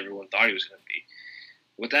kid that everyone thought he was going to be.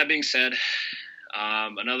 With that being said,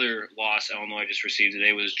 another loss Illinois just received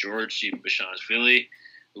today was George Bashashvili,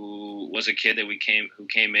 who was a kid who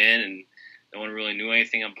came in and no one really knew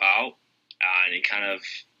anything about. And he kind of,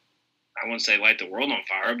 I wouldn't say light the world on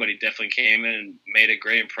fire, but he definitely came in and made a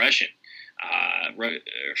great impression.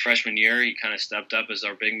 Freshman year, he kind of stepped up as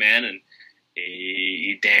our big man, and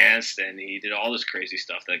he danced and he did all this crazy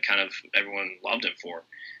stuff that kind of everyone loved him for.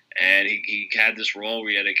 And he had this role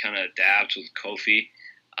where he had to kind of adapt with Kofi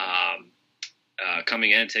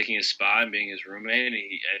coming in and taking his spot and being his roommate. And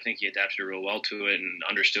I think he adapted real well to it and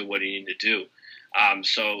understood what he needed to do.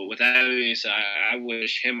 So with that being said, I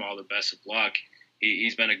wish him all the best of luck.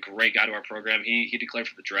 He's been a great guy to our program. He declared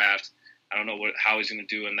for the draft. I don't know how he's going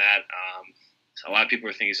to do in that. A lot of people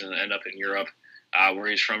think he's going to end up in Europe, where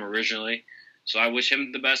he's from originally. So I wish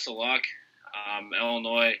him the best of luck.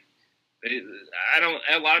 Illinois,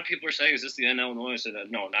 a lot of people are saying, is this the end of Illinois? I said,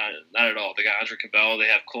 no, not at all. They got Andre Cabell. They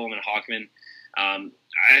have Coleman Hawkman.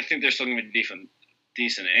 I think they're still going to be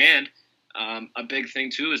decent. And a big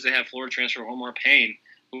thing, too, is they have Florida transfer Omar Payne,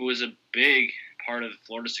 who was a big part of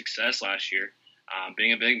Florida's success last year,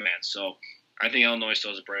 being a big man. So I think Illinois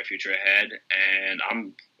still has a bright future ahead. And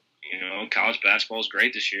college basketball is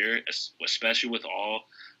great this year, especially with all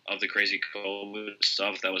of the crazy COVID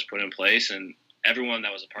stuff that was put in place, and everyone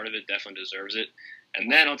that was a part of it definitely deserves it.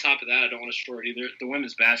 And then on top of that, I don't want to short either. The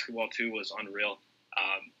women's basketball too was unreal,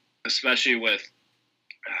 especially with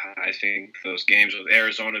I think those games with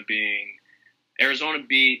Arizona beat,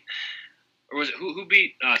 or was it who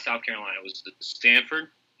beat South Carolina? Was it Stanford?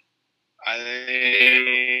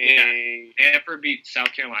 Stanford beat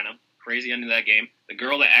South Carolina. Crazy end of that game. The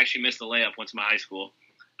girl that actually missed the layup went to my high school.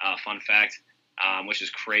 Fun fact. Which is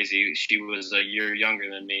crazy. She was a year younger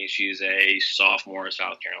than me. She's a sophomore at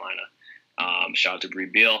South Carolina. Shout out to Bree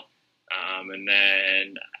Beal. And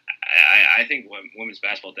then I think women's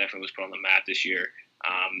basketball definitely was put on the map this year.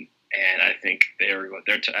 and I think their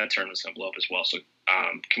tournament's going to blow up as well. So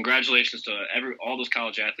congratulations to all those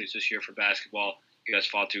college athletes this year for basketball. You guys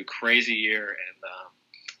fought through a crazy year,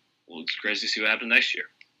 and it's crazy to see what happens next year.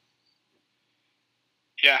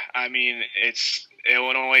 Yeah, I mean,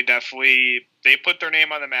 Illinois definitely, they put their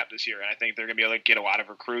name on the map this year, and I think they're going to be able to get a lot of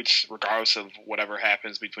recruits regardless of whatever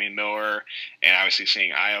happens between Miller and obviously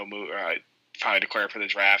seeing Io finally declare for the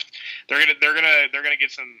draft. They're gonna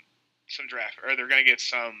get some draft, or they're gonna get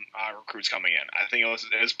some recruits coming in. I think it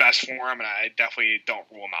was best for them, and I definitely don't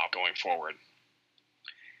rule them out going forward.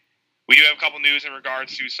 We do have a couple news in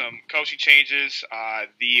regards to some coaching changes.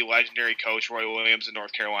 The legendary coach, Roy Williams in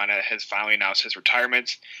North Carolina, has finally announced his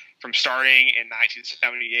retirement from starting in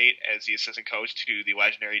 1978 as the assistant coach to the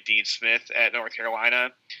legendary Dean Smith at North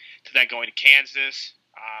Carolina, to then going to Kansas.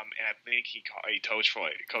 And I think he coached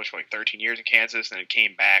for like 13 years in Kansas, and then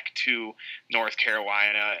came back to North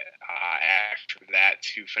Carolina after that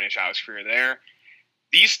to finish out his career there.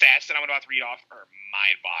 These stats that I'm about to read off are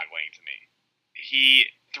mind-boggling to me.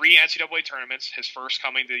 3 NCAA tournaments, his first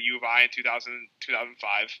coming to U of I in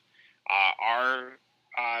 2005. Our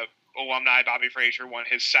alumni, Bobby Frazier, won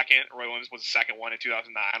his second. Roy Williams was the second one in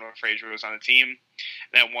 2009 when Frazier was on the team.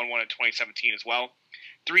 And then won one in 2017 as well.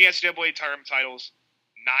 3 NCAA tournament titles,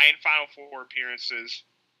 9 Final Four appearances,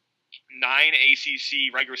 9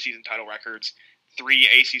 ACC regular season title records, 3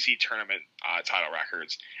 ACC tournament title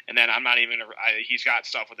records. And then he's got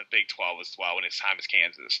stuff with the Big 12 as well in his time as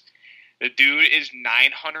Kansas. The dude is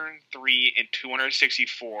 903 and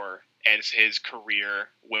 264 as his career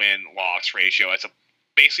win-loss ratio. That's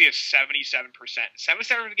basically a 77%.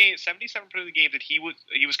 77% of the games that he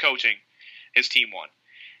was coaching, his team won.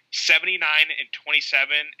 79 and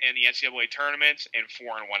 27 in the NCAA tournaments, and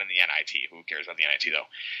 4-1 in the NIT. Who cares about the NIT though?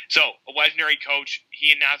 So a legendary coach.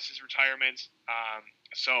 He announced his retirement.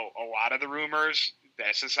 So a lot of the rumors.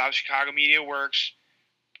 This is how Chicago media works.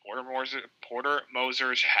 Porter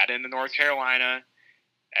Moser's heading to North Carolina.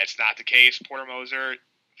 That's not the case. Porter Moser,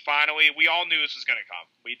 finally, we all knew this was going to come.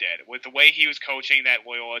 We did. With the way he was coaching that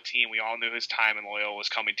Loyola team, we all knew his time in Loyola was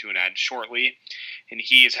coming to an end shortly. And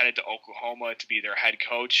he is headed to Oklahoma to be their head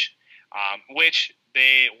coach, which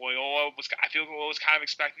Loyola was kind of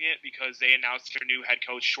expecting it because they announced their new head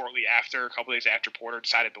coach shortly after, a couple days after Porter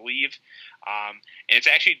decided to leave. And it's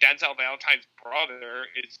actually Denzel Valentine's brother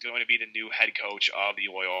is going to be the new head coach of the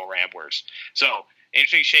Loyola Ramblers. So,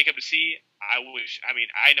 interesting shakeup to see. I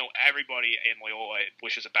know everybody in Loyola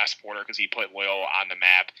wishes the best Porter because he put Loyola on the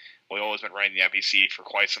map. Loyola's been running the MVC for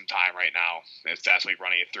quite some time right now. It's definitely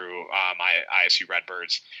running it through my ISU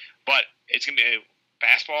Redbirds. But it's going to be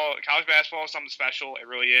college basketball is something special. It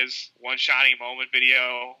really is. One shining moment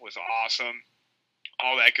video was awesome.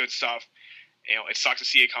 All that good stuff. It sucks to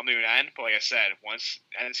see it come to an end, but like I said, once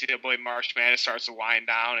NCAA March Madness starts to wind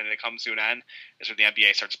down and it comes to an end, is when the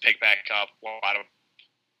NBA starts to pick back up. A lot of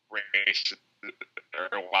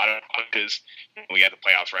punches. We got the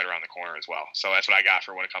playoffs right around the corner as well. So that's what I got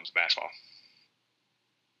for when it comes to basketball.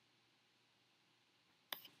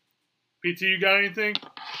 PT, you got anything?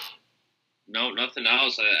 No, nothing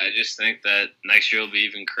else. I just think that next year will be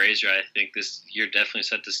even crazier. I think this year definitely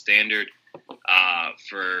set the standard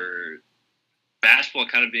for basketball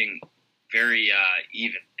kind of being very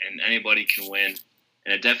even, and anybody can win.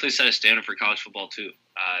 And it definitely set a standard for college football too.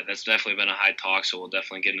 That's definitely been a high talk, so we'll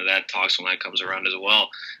definitely get into that talks when that comes around as well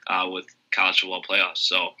with college football playoffs.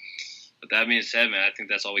 So with that being said, man, I think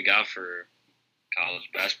that's all we got for college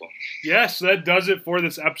basketball. Yes, that does it for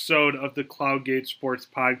this episode of the Cloudgate Sports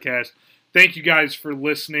Podcast. Thank you guys for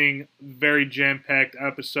listening. Very jam-packed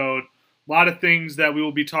episode. A lot of things that we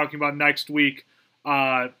will be talking about next week.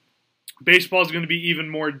 Baseball is going to be even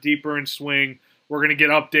more deeper in swing. We're going to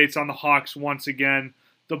get updates on the Hawks once again.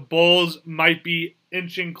 The Bulls might be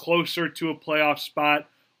inching closer to a playoff spot.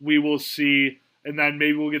 We will see. And then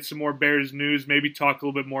maybe we'll get some more Bears news, maybe talk a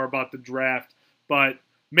little bit more about the draft. But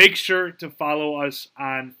make sure to follow us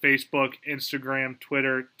on Facebook, Instagram,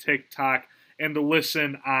 Twitter, TikTok, and to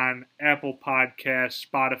listen on Apple Podcasts,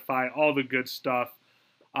 Spotify, all the good stuff.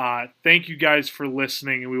 Thank you guys for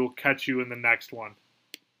listening, and we will catch you in the next one.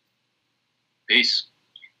 Peace.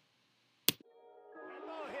 Hit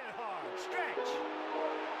hard, stretch.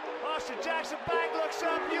 Austin Jackson back looks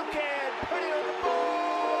up. You can put it on the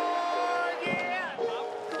board. Yeah.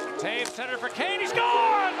 Taves centered for Kane. He scores!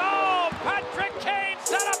 Oh, Patrick Kane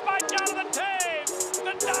set up by Jonathan Taves.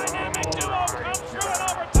 The dynamic duo comes through in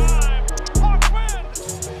overtime. Hawks win.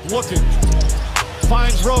 Looking,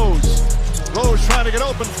 finds Rose. Rose trying to get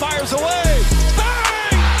open, fires away.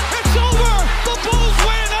 Bang! It's over! The Bulls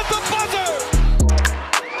win at the buzzer!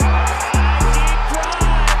 Deep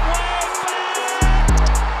drive, way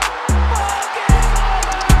back.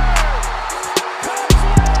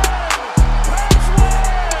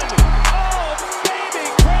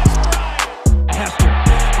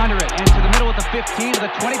 15 to the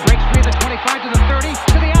 20, breaks free of the 25 to the 30,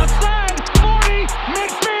 to the outside, 40,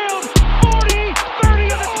 midfield.